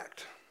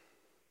expect.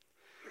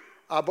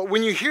 But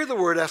when you hear the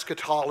word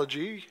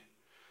eschatology,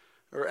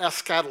 or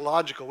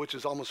eschatological, which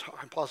is almost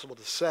impossible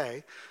to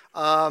say,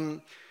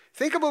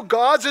 think about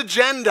God's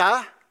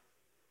agenda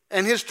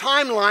and his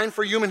timeline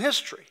for human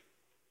history.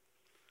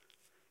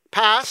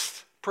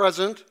 Past,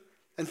 present,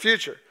 and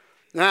future.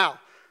 Now,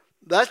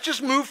 let's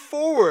just move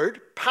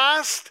forward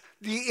past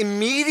the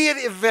immediate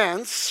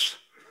events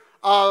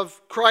of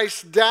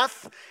Christ's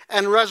death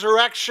and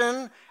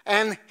resurrection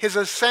and his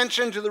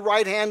ascension to the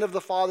right hand of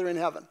the Father in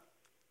heaven,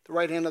 the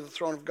right hand of the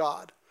throne of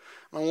God.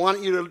 I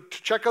want you to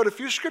check out a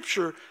few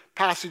scripture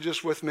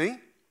passages with me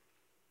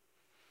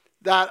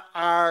that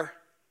are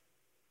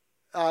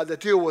that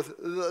deal with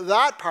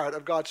that part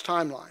of God's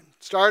timeline.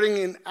 Starting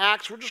in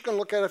Acts, we're just going to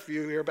look at a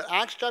few here, but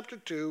Acts chapter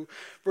 2,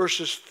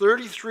 verses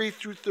 33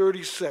 through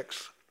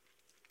 36.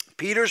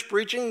 Peter's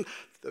preaching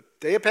the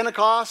day of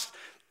Pentecost.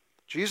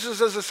 Jesus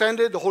has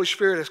ascended, the Holy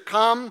Spirit has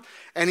come,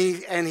 and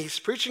he's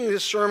preaching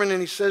this sermon, and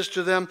he says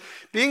to them,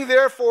 being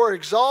therefore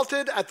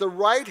exalted at the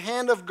right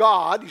hand of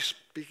God, he's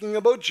speaking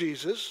about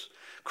Jesus,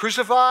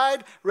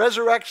 crucified,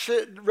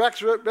 resurrected,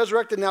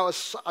 now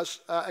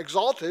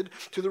exalted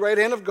to the right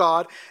hand of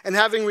God, and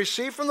having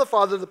received from the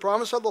Father the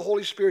promise of the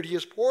Holy Spirit, he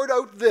has poured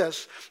out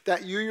this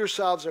that you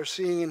yourselves are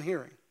seeing and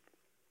hearing.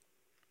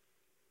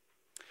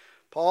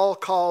 Paul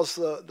calls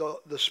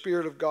the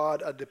Spirit of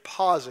God a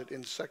deposit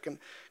in 2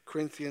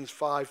 Corinthians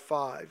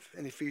 5:5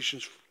 and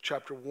Ephesians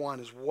chapter 1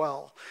 as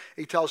well.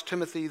 He tells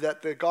Timothy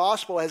that the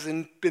gospel has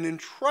been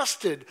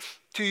entrusted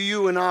to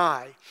you and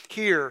I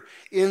here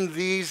in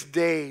these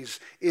days,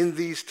 in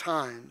these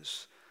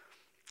times.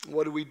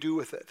 What do we do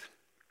with it?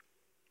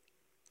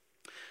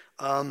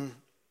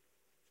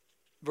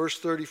 Verse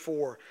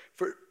 34,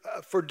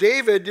 for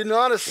David did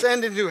not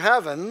ascend into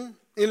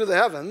the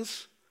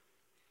heavens.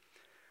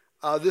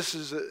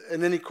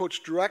 And then he quotes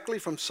directly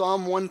from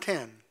Psalm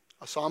 110,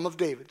 a psalm of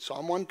David.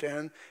 Psalm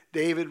 110,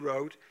 David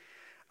wrote.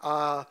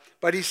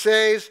 But he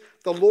says,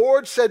 the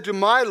Lord said to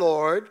my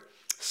Lord,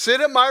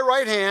 sit at my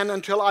right hand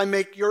until I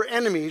make your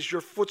enemies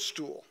your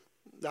footstool.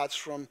 That's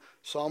from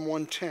Psalm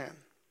 110.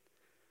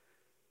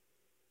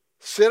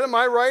 Sit at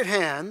my right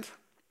hand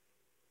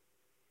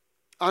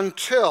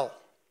until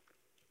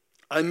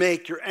I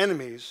make your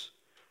enemies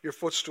your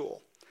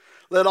footstool.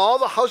 Let all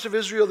the house of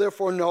Israel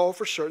therefore know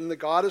for certain that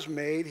God has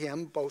made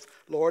him both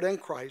Lord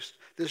and Christ,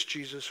 this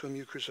Jesus whom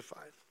you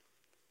crucified.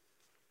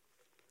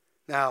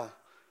 Now,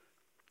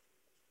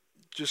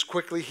 just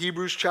quickly,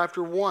 Hebrews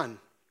chapter 1,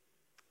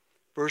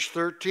 verse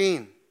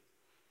 13.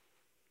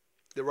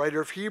 The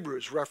writer of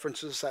Hebrews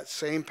references that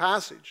same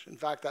passage. In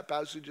fact, that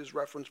passage is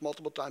referenced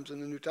multiple times in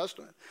the New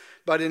Testament.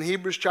 But in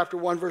Hebrews chapter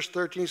 1, verse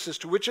 13, it says,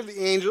 to which of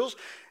the angels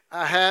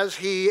has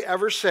he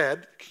ever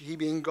said, he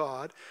being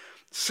God,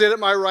 sit at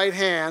my right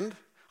hand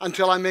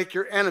until I make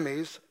your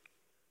enemies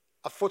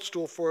a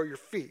footstool for your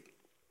feet?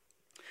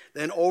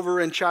 Then over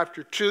in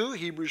chapter 2,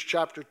 Hebrews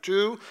chapter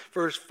 2,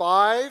 verse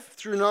 5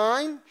 through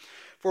 9,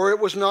 for it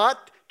was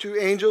not to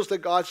angels that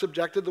God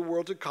subjected the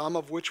world to come,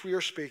 of which we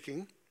are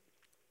speaking,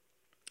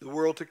 the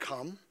world to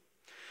come.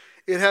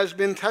 It has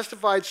been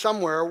testified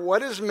somewhere,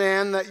 what is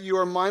man that you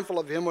are mindful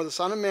of him, or the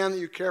son of man that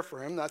you care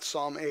for him? That's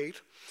Psalm 8.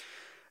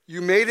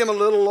 You made him a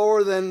little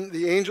lower than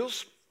the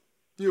angels.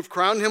 You have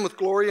crowned him with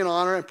glory and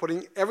honor and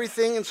putting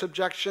everything in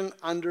subjection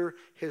under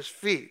his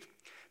feet.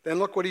 Then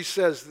look what he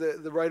says,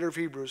 the writer of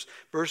Hebrews.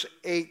 Verse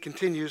 8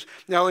 continues,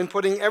 now in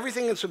putting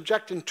everything in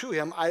subjection to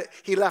him,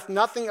 he left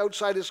nothing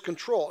outside his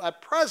control. At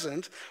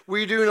present,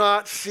 we do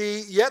not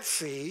yet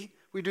see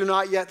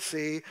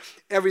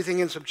everything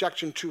in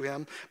subjection to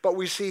him, but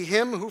we see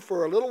him who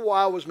for a little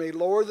while was made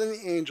lower than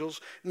the angels,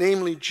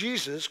 namely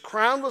Jesus,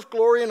 crowned with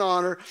glory and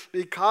honor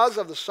because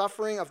of the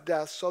suffering of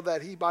death, so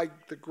that he by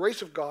the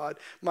grace of God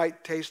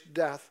might taste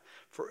death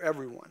for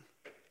everyone.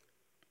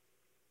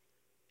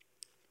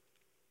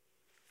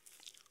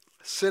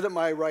 Sit at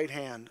my right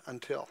hand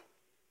until.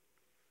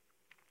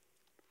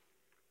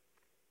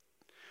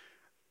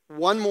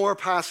 One more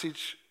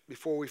passage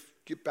before we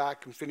get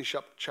back and finish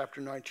up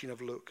chapter 19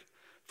 of Luke.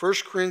 1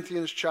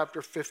 Corinthians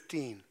chapter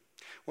 15.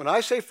 When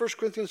I say 1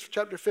 Corinthians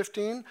chapter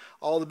 15,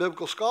 all the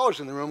biblical scholars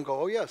in the room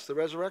go, oh yes, the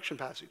resurrection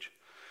passage.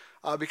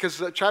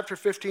 Because chapter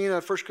 15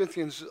 of 1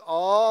 Corinthians is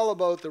all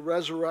about the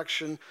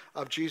resurrection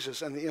of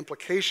Jesus and the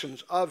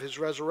implications of his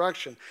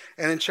resurrection.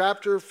 And in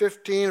chapter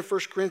 15 of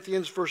 1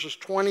 Corinthians, verses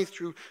 20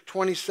 through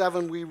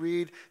 27, we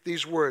read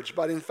these words.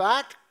 But in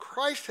fact,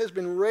 Christ has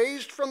been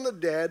raised from the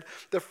dead,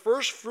 the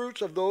first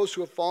fruits of those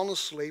who have fallen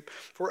asleep.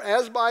 For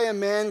as by a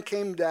man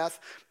came death,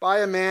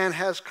 by a man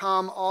has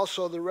come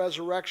also the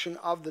resurrection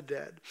of the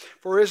dead.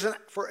 For as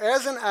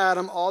in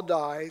Adam all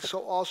die,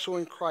 so also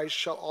in Christ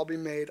shall all be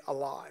made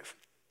alive.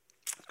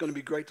 It's going to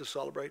be great to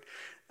celebrate,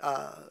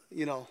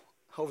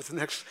 over the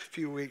next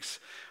few weeks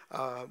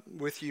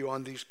with you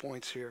on these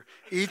points here.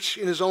 Each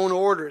in his own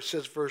order, it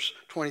says verse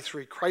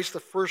 23, Christ the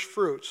first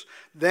fruits.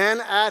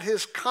 Then at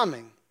his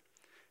coming,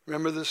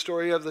 remember the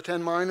story of the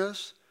 10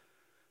 minas?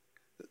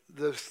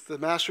 The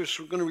masters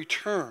are going to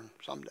return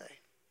someday.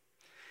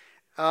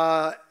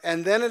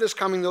 And then at his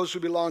coming, those who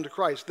belong to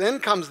Christ. Then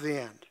comes the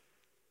end.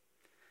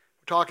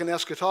 We're talking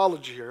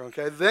eschatology here,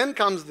 okay? Then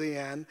comes the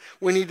end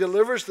when he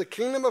delivers the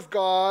kingdom of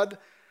God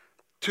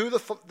to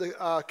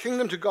the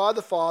kingdom to God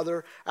the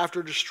Father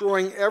after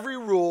destroying every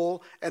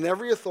rule and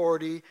every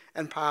authority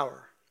and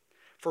power.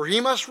 For he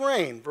must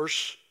reign,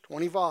 verse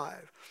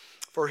 25,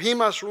 for he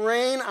must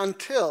reign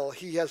until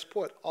he has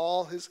put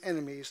all his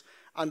enemies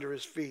under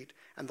his feet.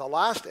 And the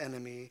last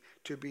enemy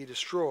to be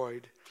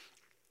destroyed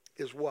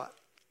is what?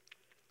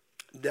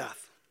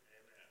 Death.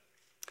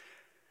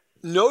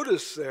 Amen.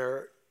 Notice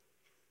there,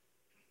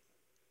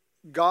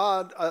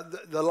 God,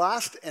 the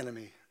last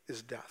enemy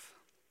is death.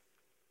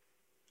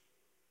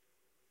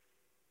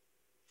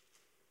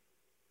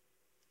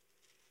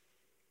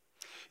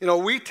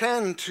 We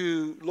tend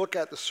to look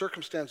at the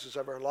circumstances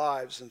of our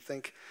lives and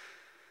think,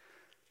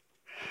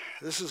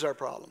 this is our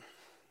problem.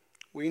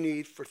 We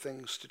need for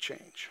things to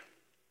change.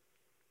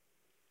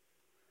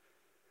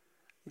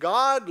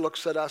 God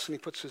looks at us and he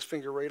puts his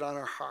finger right on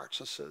our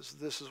hearts and says,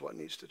 this is what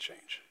needs to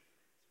change.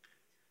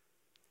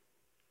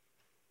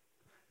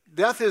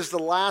 Death is the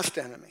last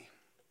enemy.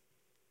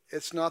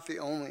 It's not the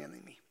only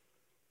enemy.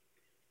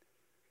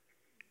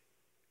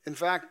 In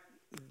fact,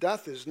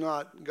 death is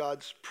not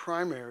God's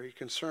primary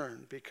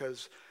concern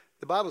because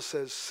the Bible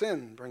says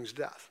sin brings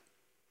death.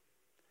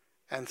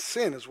 And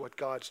sin is what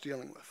God's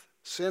dealing with.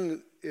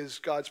 Sin is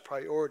God's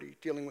priority,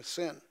 dealing with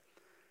sin.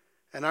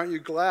 And aren't you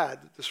glad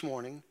this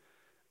morning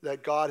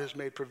that God has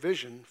made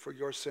provision for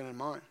your sin and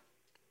mine?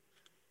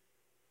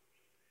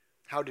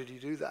 How did he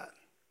do that?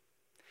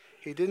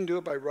 He didn't do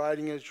it by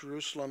riding into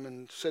Jerusalem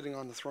and sitting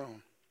on the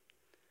throne.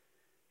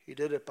 He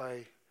did it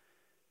by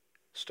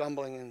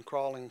stumbling and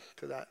crawling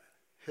to that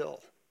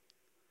hill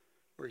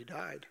where he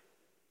died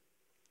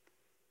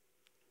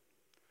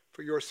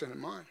for your sin and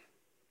mine.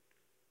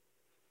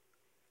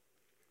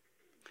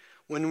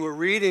 When we're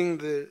reading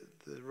the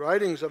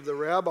writings of the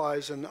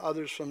rabbis and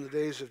others from the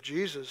days of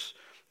Jesus,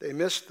 they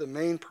missed the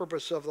main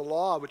purpose of the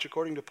law, which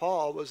according to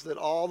Paul was that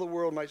all the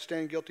world might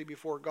stand guilty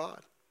before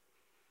God,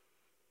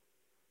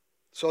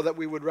 so that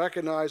we would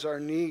recognize our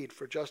need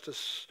for just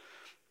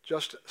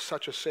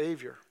such a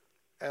Savior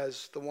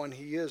as the one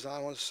he is. And I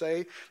want to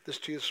say this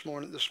to you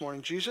this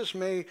morning. Jesus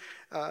may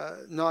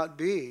not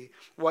be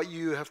what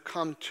you have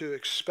come to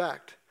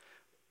expect,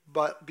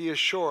 but be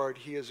assured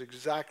he is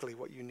exactly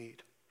what you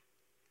need.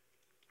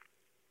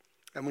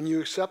 And when you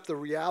accept the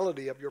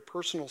reality of your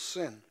personal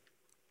sin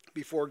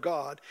before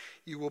God,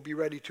 you will be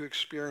ready to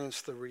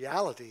experience the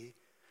reality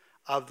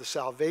of the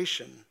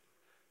salvation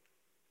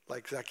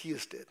like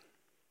Zacchaeus did.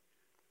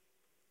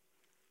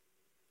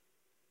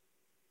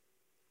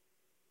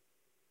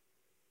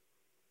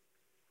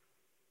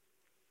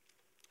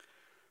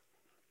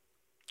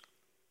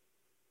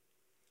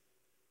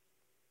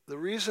 The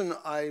reason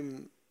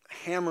I'm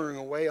hammering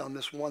away on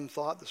this one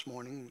thought this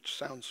morning, which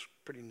sounds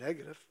pretty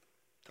negative,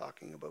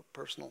 talking about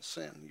personal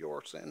sin,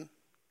 your sin,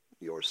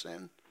 your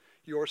sin,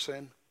 your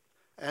sin,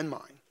 and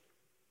mine,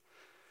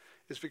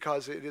 is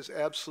because it is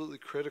absolutely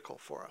critical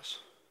for us.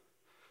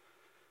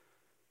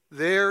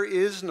 There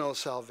is no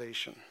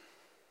salvation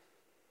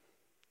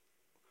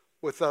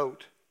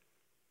without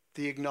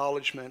the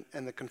acknowledgement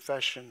and the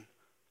confession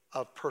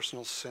of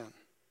personal sin.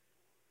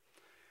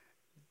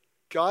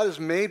 God has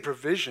made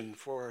provision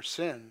for our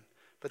sin,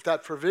 but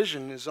that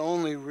provision is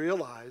only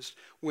realized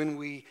when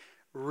we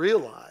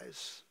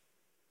realize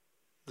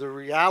the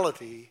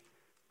reality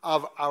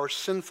of our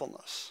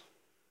sinfulness.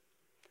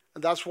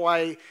 And that's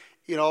why,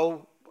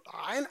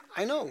 I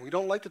know we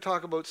don't like to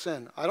talk about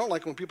sin. I don't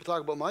like when people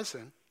talk about my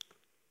sin.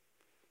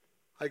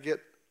 I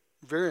get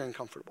very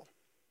uncomfortable.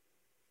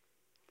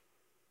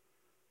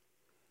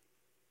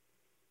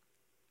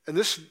 And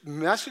this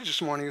message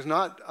this morning is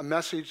not a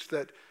message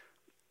that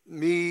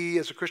me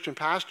as a Christian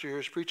pastor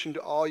is preaching to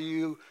all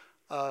you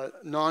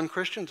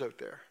non-Christians out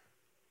there.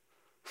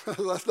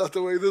 That's not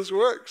the way this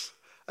works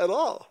at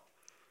all.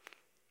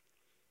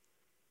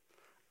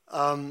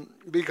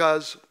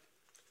 Because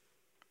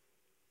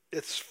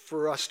it's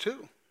for us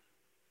too.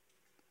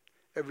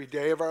 Every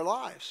day of our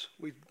lives,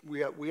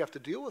 we have to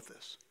deal with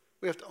this.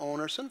 We have to own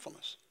our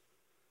sinfulness.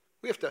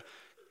 We have to,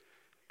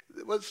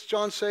 what's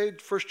John say,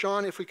 1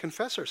 John, if we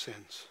confess our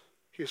sins,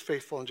 he is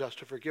faithful and just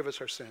to forgive us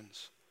our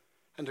sins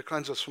and to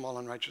cleanse us from all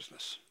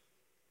unrighteousness.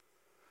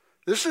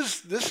 This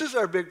is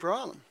our big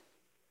problem.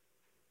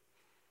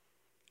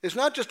 It's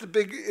not just a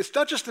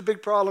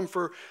big problem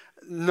for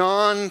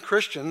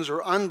non-Christians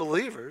or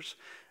unbelievers.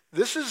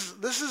 This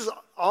is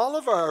all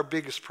of our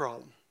biggest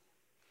problem.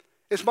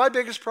 It's my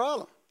biggest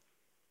problem.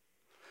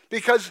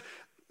 Because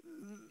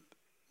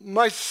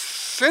my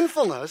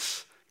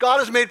sinfulness, God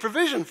has made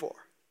provision for.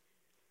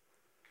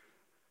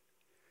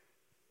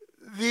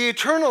 The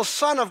eternal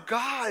Son of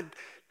God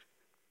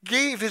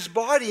gave his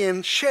body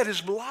and shed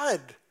his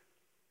blood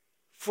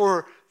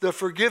for the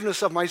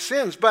forgiveness of my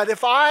sins. But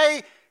if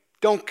I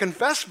don't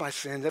confess my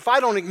sin, if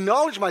I don't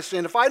acknowledge my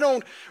sin, if I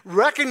don't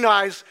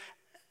recognize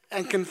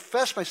and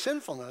confess my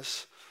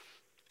sinfulness,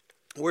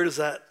 where does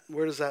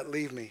that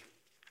leave me?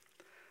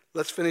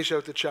 Let's finish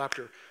out the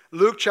chapter.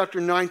 Luke chapter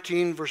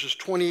 19, verses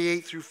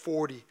 28 through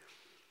 40.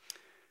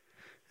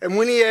 And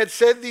when he had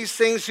said these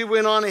things, he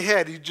went on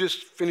ahead. He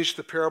just finished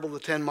the parable of the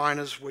 10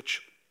 minas,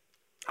 which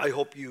I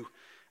hope you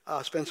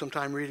spend some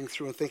time reading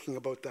through and thinking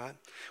about that.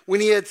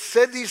 When he had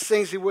said these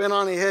things, he went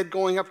on ahead,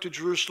 going up to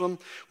Jerusalem.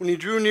 When he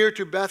drew near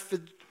to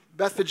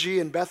Bethphage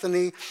and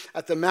Bethany,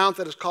 at the mount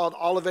that is called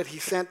Olivet, he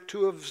sent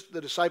 2 of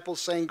the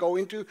disciples, saying, "Go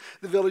into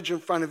the village in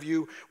front of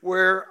you,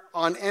 where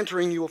on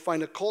entering you will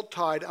find a colt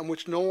tied on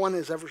which no one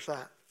has ever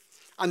sat.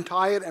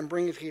 Untie it and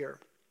bring it here.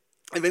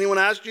 If anyone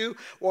asks you,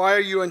 why are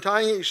you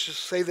untying it, you should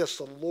say this,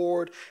 the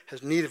Lord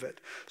has need of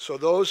it." So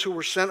those who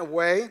were sent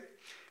away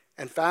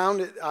and found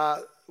it,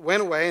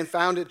 went away and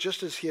found it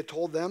just as he had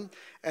told them.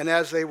 And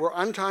as they were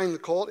untying the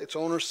colt, its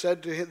owner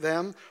said to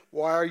them,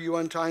 "Why are you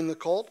untying the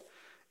colt?"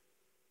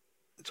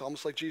 It's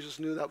almost like Jesus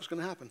knew that was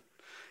going to happen.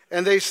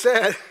 And they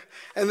said,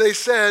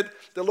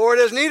 "The Lord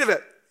has need of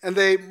it." And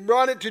they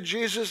brought it to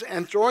Jesus,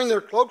 and throwing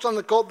their cloaks on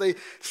the colt, they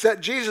set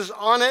Jesus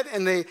on it.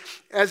 And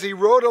as he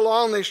rode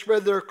along, they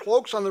spread their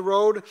cloaks on the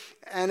road.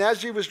 And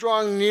as he was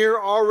drawing near,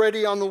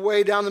 already on the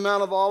way down the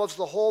Mount of Olives,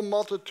 the whole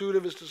multitude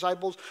of his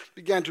disciples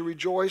began to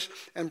rejoice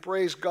and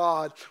praise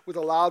God with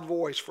a loud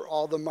voice for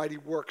all the mighty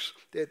works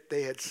that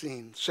they had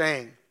seen,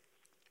 saying,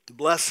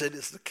 "Blessed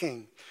is the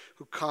King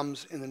who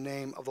comes in the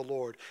name of the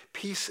Lord.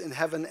 Peace in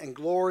heaven and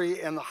glory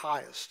in the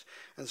highest."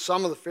 And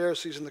some of the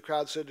Pharisees in the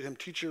crowd said to him,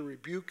 "Teacher,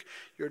 rebuke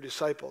your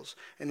disciples."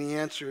 And he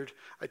answered,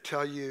 "I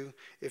tell you,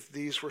 if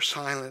these were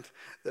silent,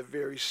 the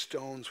very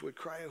stones would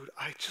cry out."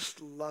 I just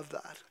love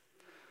that.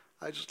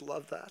 I just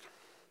love that.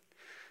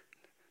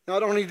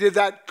 Not only did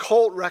that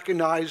colt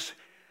recognize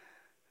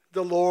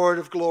the Lord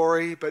of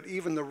glory, but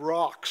even the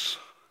rocks,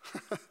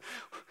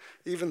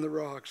 even the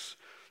rocks.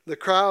 The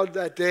crowd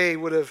that day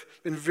would have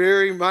been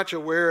very much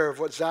aware of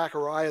what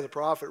Zechariah the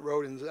prophet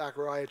wrote in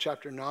Zechariah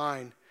chapter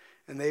 9.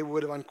 And they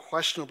would have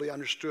unquestionably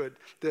understood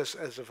this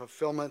as a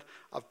fulfillment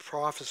of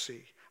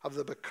prophecy of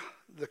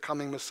the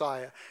coming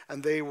Messiah.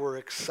 And they were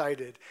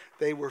excited.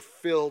 They were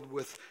filled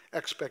with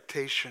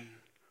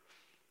expectation.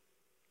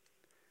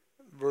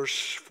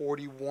 Verse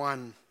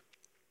 41.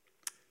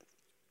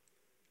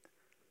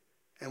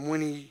 And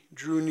when he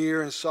drew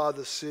near and saw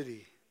the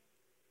city,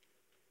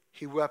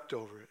 he wept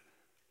over it.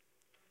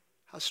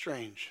 How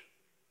strange.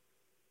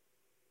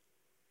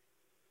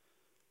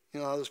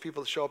 You know, those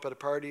people that show up at a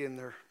party and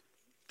they're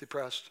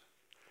depressed,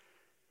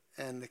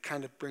 and it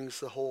kind of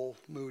brings the whole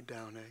mood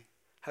down, eh?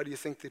 How do you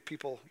think the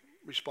people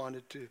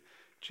responded to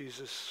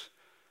Jesus'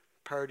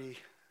 party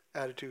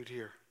attitude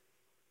here?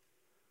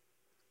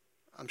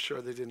 I'm sure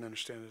they didn't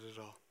understand it at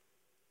all.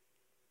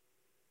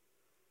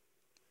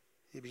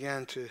 He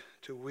began to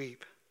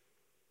weep.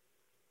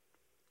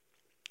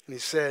 And he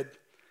said,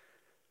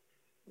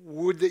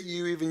 "Would that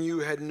you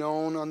had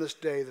known on this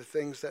day the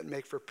things that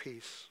make for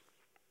peace."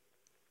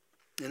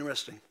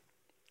 Interesting,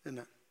 isn't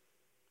it?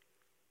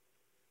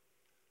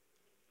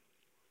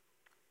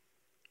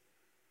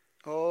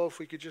 Oh, if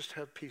we could just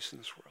have peace in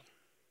this world.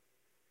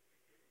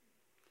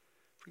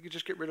 If we could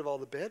just get rid of all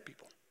the bad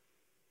people.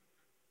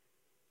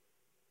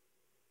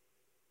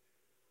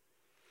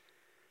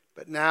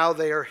 But now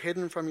they are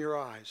hidden from your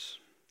eyes.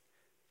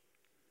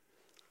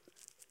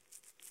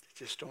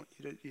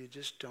 You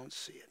just don't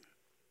see it.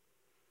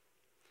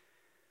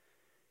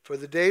 For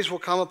the days will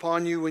come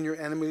upon you when your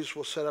enemies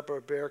will set up a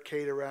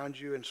barricade around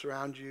you and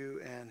surround you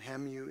and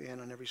hem you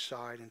in on every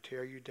side and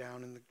tear you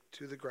down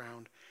to the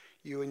ground,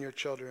 you and your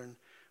children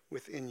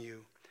within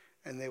you,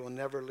 and they will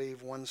never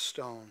leave one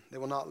stone. They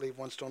will not leave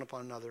one stone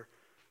upon another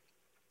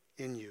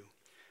in you,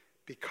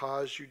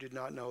 because you did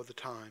not know the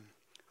time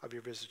of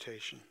your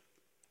visitation.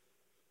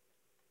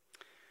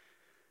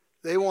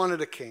 They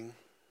wanted a king.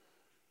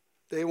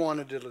 They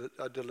wanted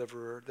a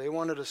deliverer. They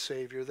wanted a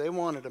savior. They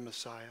wanted a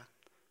Messiah.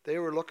 They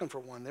were looking for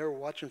one. They were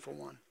watching for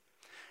one.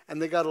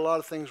 And they got a lot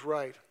of things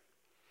right.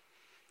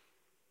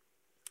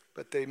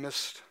 but they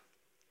missed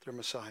their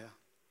Messiah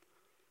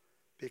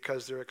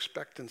because their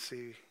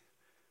expectancy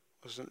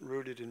wasn't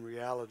rooted in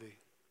reality.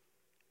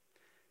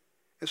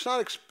 It's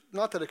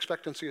not that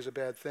expectancy is a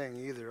bad thing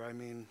either. I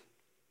mean,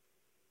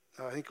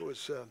 I think it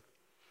was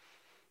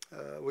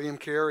William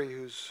Carey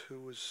who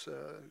was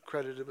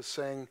credited with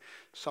saying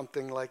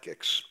something like,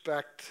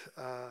 expect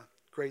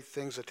great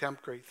things,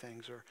 attempt great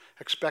things, or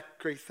expect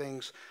great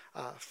things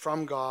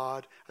from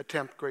God,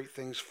 attempt great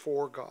things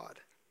for God.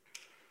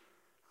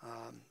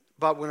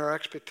 But when our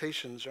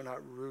expectations are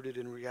not rooted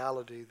in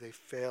reality, they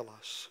fail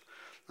us.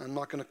 I'm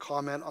not going to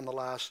comment on the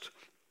last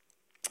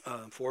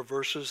 4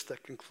 verses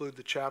that conclude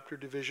the chapter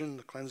division,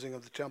 the cleansing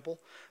of the temple,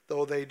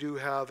 though they do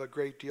have a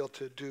great deal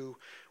to do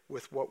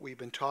with what we've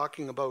been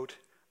talking about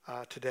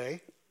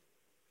today.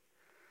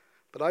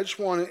 But I just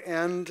want to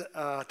end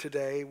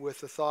today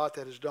with a thought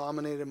that has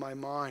dominated my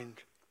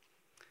mind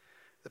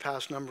the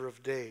past number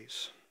of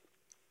days.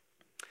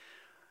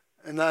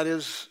 And that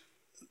is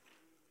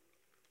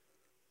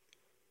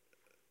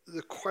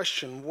the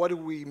question, what do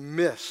we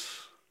miss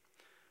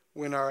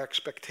when our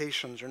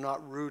expectations are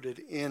not rooted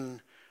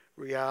in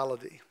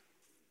reality?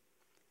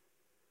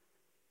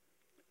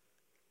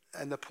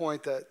 And the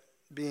point that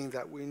being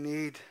that we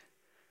need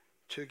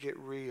to get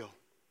real.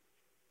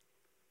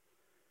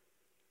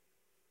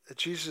 That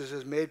Jesus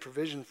has made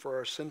provision for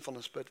our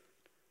sinfulness, but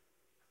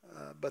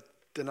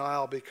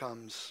denial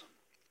becomes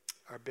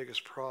our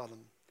biggest problem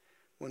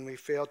when we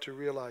fail to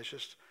realize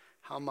just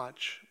how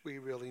much we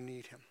really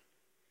need him.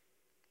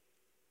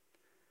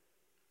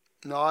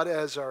 Not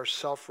as our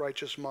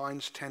self-righteous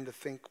minds tend to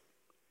think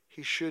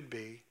he should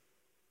be,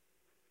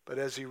 but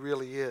as he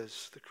really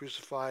is, the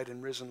crucified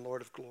and risen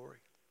Lord of glory.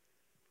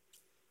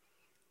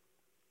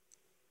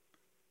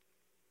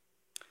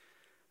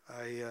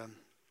 I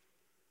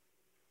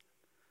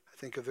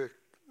think of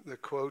the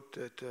quote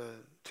that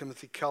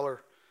Timothy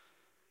Keller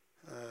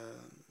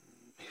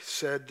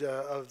said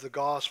of the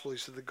gospel. He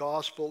said, "The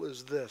gospel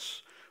is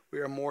this: we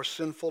are more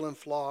sinful and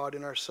flawed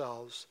in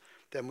ourselves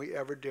than we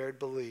ever dared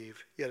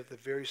believe, yet at the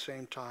very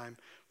same time,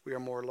 we are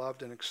more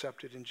loved and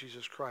accepted in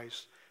Jesus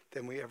Christ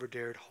than we ever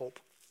dared hope."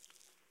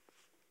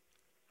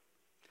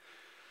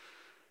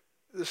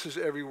 This is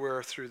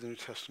everywhere through the New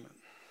Testament.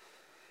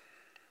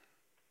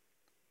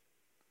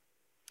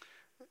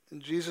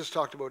 And Jesus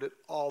talked about it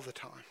all the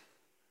time.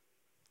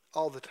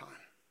 All the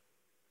time.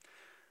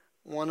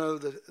 One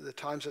of the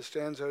times that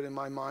stands out in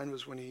my mind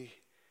was when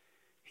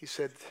he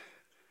said,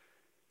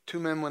 2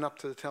 men went up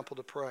to the temple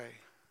to pray,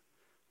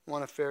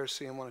 one a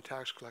Pharisee and one a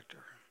tax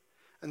collector.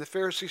 And the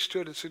Pharisee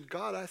stood and said,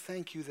 "God, I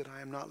thank you that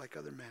I am not like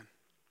other men."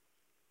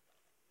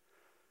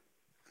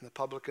 And the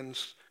publican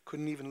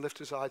couldn't even lift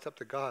his eyes up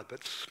to God,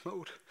 but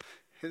smote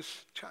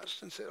his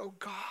chest and said, "Oh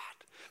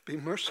God, be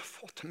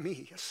merciful to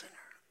me, a sinner."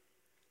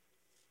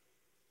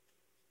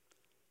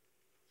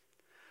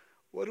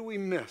 What do we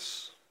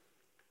miss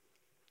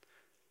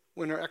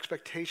when our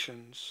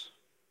expectations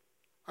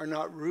are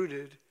not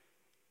rooted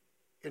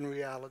in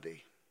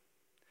reality?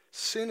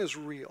 Sin is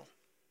real.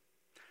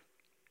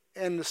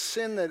 And the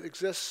sin that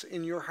exists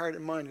in your heart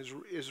and mind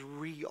is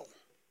real.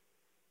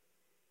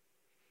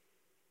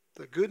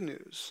 The good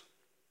news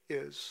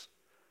is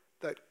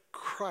that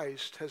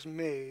Christ has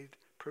made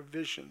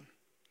provision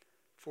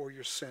for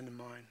your sin and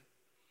mine.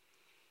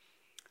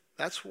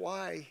 That's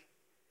why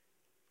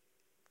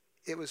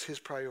it was his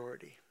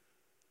priority.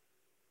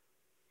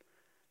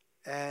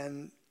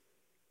 And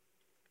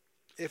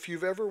if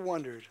you've ever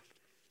wondered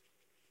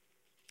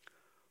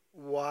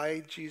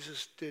why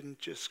Jesus didn't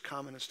just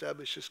come and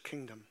establish his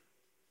kingdom,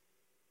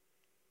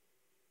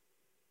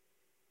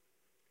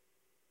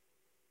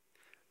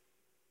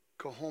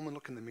 go home and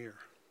look in the mirror.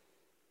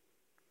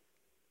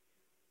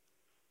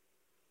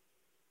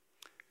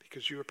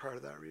 Because you are part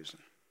of that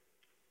reason.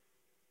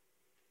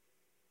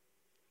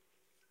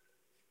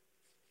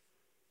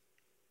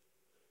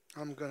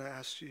 I'm going to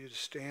ask you to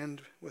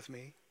stand with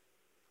me.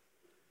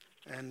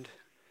 And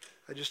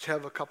I just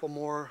have a couple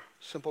more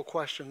simple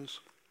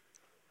questions.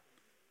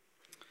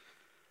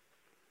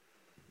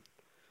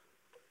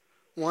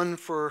 One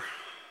for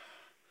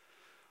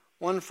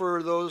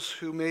those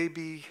who may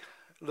be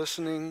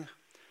listening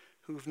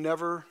who've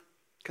never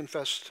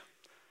confessed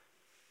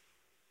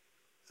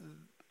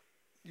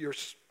your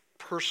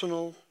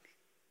personal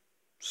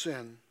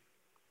sin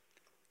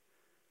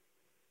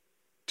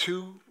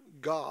to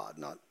God,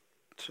 not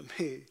to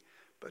me,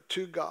 but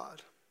to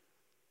God,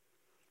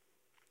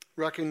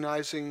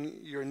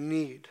 recognizing your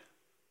need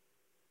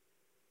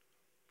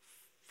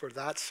for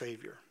that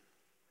Savior,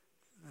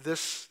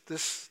 this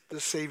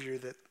Savior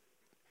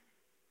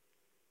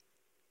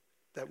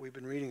that we've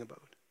been reading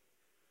about.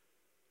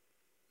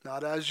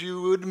 Not as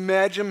you would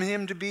imagine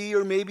him to be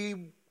or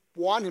maybe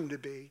want him to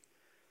be,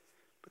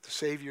 but the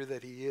Savior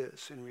that he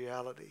is in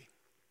reality.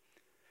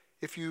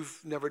 If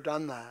you've never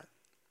done that,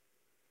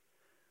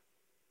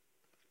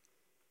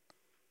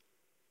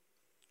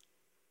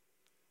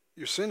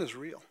 your sin is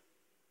real.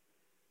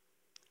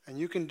 And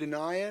you can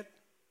deny it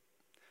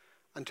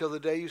until the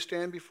day you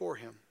stand before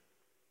him.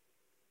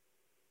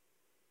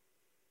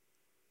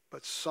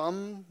 But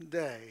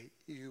someday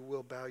you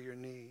will bow your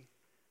knee,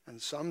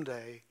 and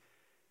someday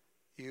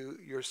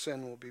your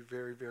sin will be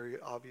very, very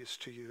obvious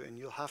to you, and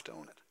you'll have to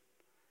own it.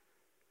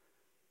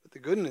 But the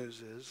good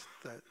news is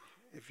that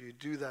if you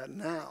do that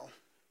now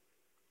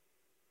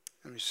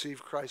and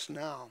receive Christ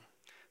now,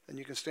 then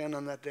you can stand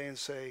on that day and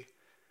say,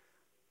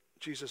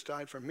 Jesus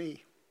died for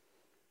me.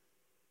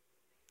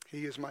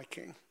 He is my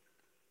King.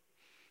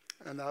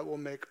 And that will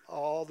make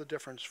all the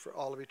difference for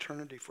all of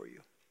eternity for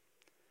you.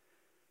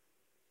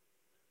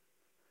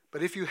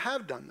 But if you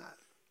have done that,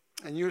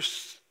 and you're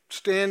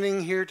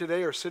standing here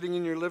today or sitting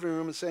in your living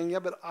room and saying, yeah,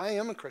 but I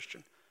am a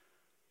Christian.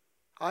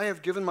 I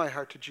have given my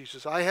heart to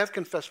Jesus. I have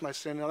confessed my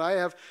sin, and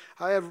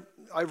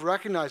I've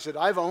recognized it.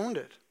 I've owned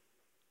it.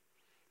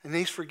 And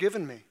he's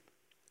forgiven me.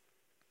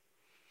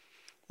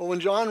 Well, when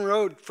John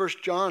wrote 1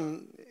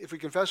 John, if we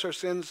confess our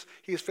sins,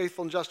 he is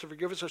faithful and just to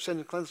forgive us our sins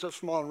and cleanse us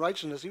from all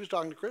unrighteousness, he was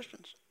talking to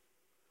Christians.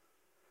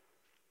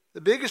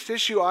 The biggest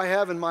issue I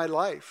have in my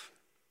life,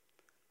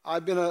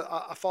 I've been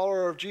a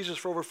follower of Jesus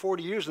for over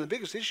 40 years, and the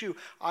biggest issue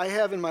I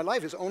have in my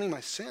life is owning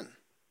my sin.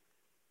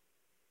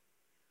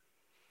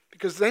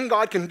 Because then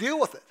God can deal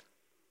with it.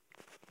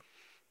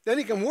 Then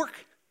he can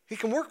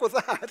work with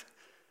that.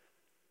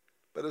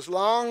 But as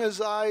long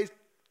as I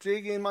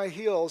dig in my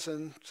heels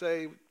and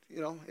say,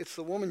 it's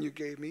the woman you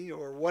gave me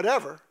or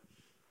whatever.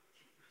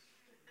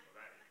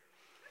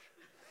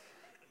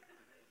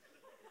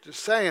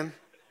 Just saying.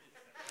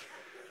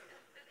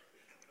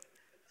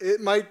 It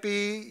might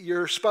be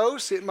your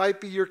spouse, it might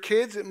be your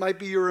kids, it might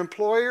be your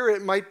employer,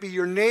 it might be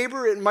your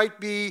neighbor, it might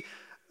be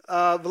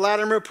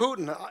Vladimir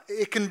Putin.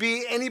 It can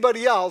be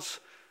anybody else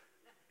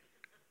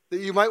that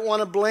you might want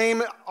to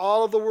blame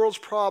all of the world's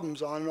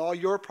problems on and all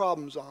your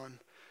problems on.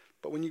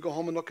 But when you go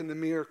home and look in the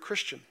mirror,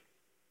 Christian,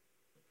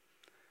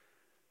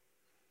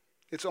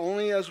 it's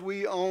only as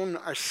we own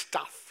our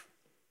stuff,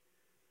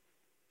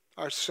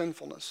 our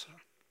sinfulness,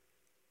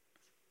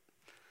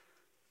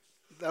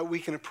 that we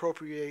can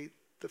appropriate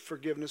the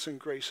forgiveness and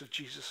grace of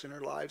Jesus in our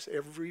lives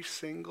every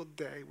single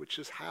day, which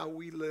is how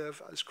we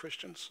live as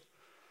Christians,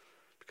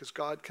 because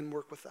God can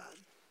work with that.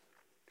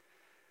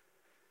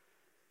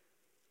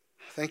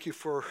 Thank you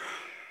for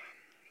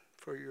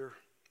your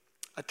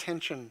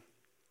attention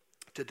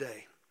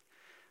today.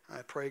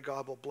 I pray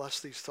God will bless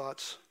these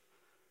thoughts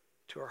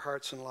to our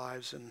hearts and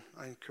lives, and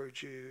I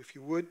encourage you, if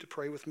you would, to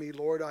pray with me.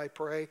 Lord, I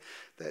pray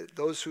that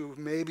those who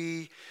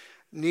maybe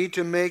need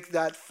to make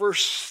that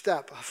first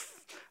step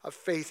of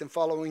faith in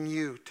following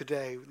you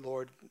today,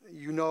 Lord,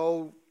 you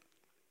know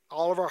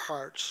all of our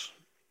hearts,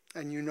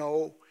 and you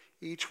know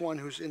each one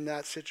who's in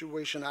that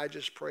situation. I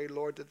just pray,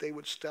 Lord, that they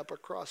would step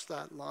across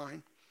that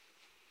line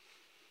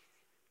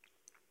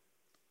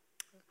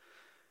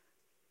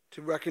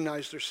to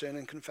recognize their sin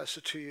and confess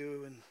it to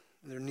you and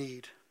their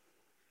need,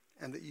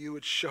 and that you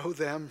would show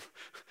them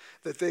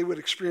that they would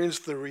experience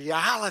the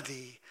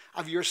reality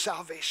of your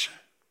salvation.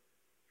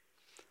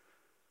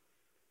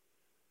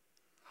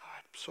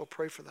 So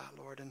pray for that,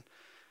 Lord, and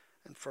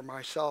for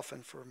myself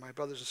and for my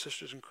brothers and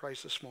sisters in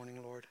Christ this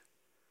morning, Lord.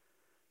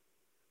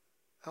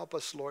 Help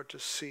us, Lord, to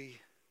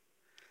see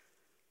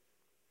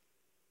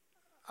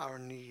our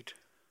need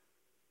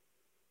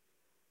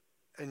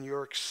and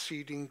your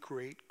exceeding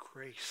great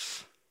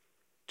grace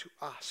to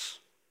us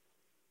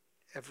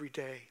every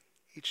day,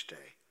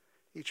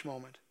 each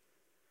moment.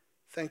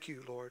 Thank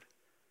you, Lord,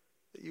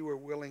 that you were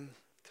willing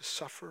to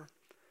suffer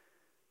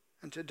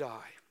and to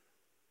die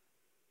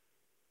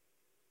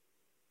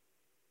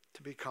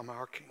to become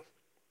our King.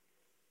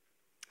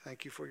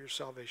 Thank you for your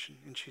salvation.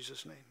 In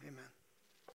Jesus' name, amen.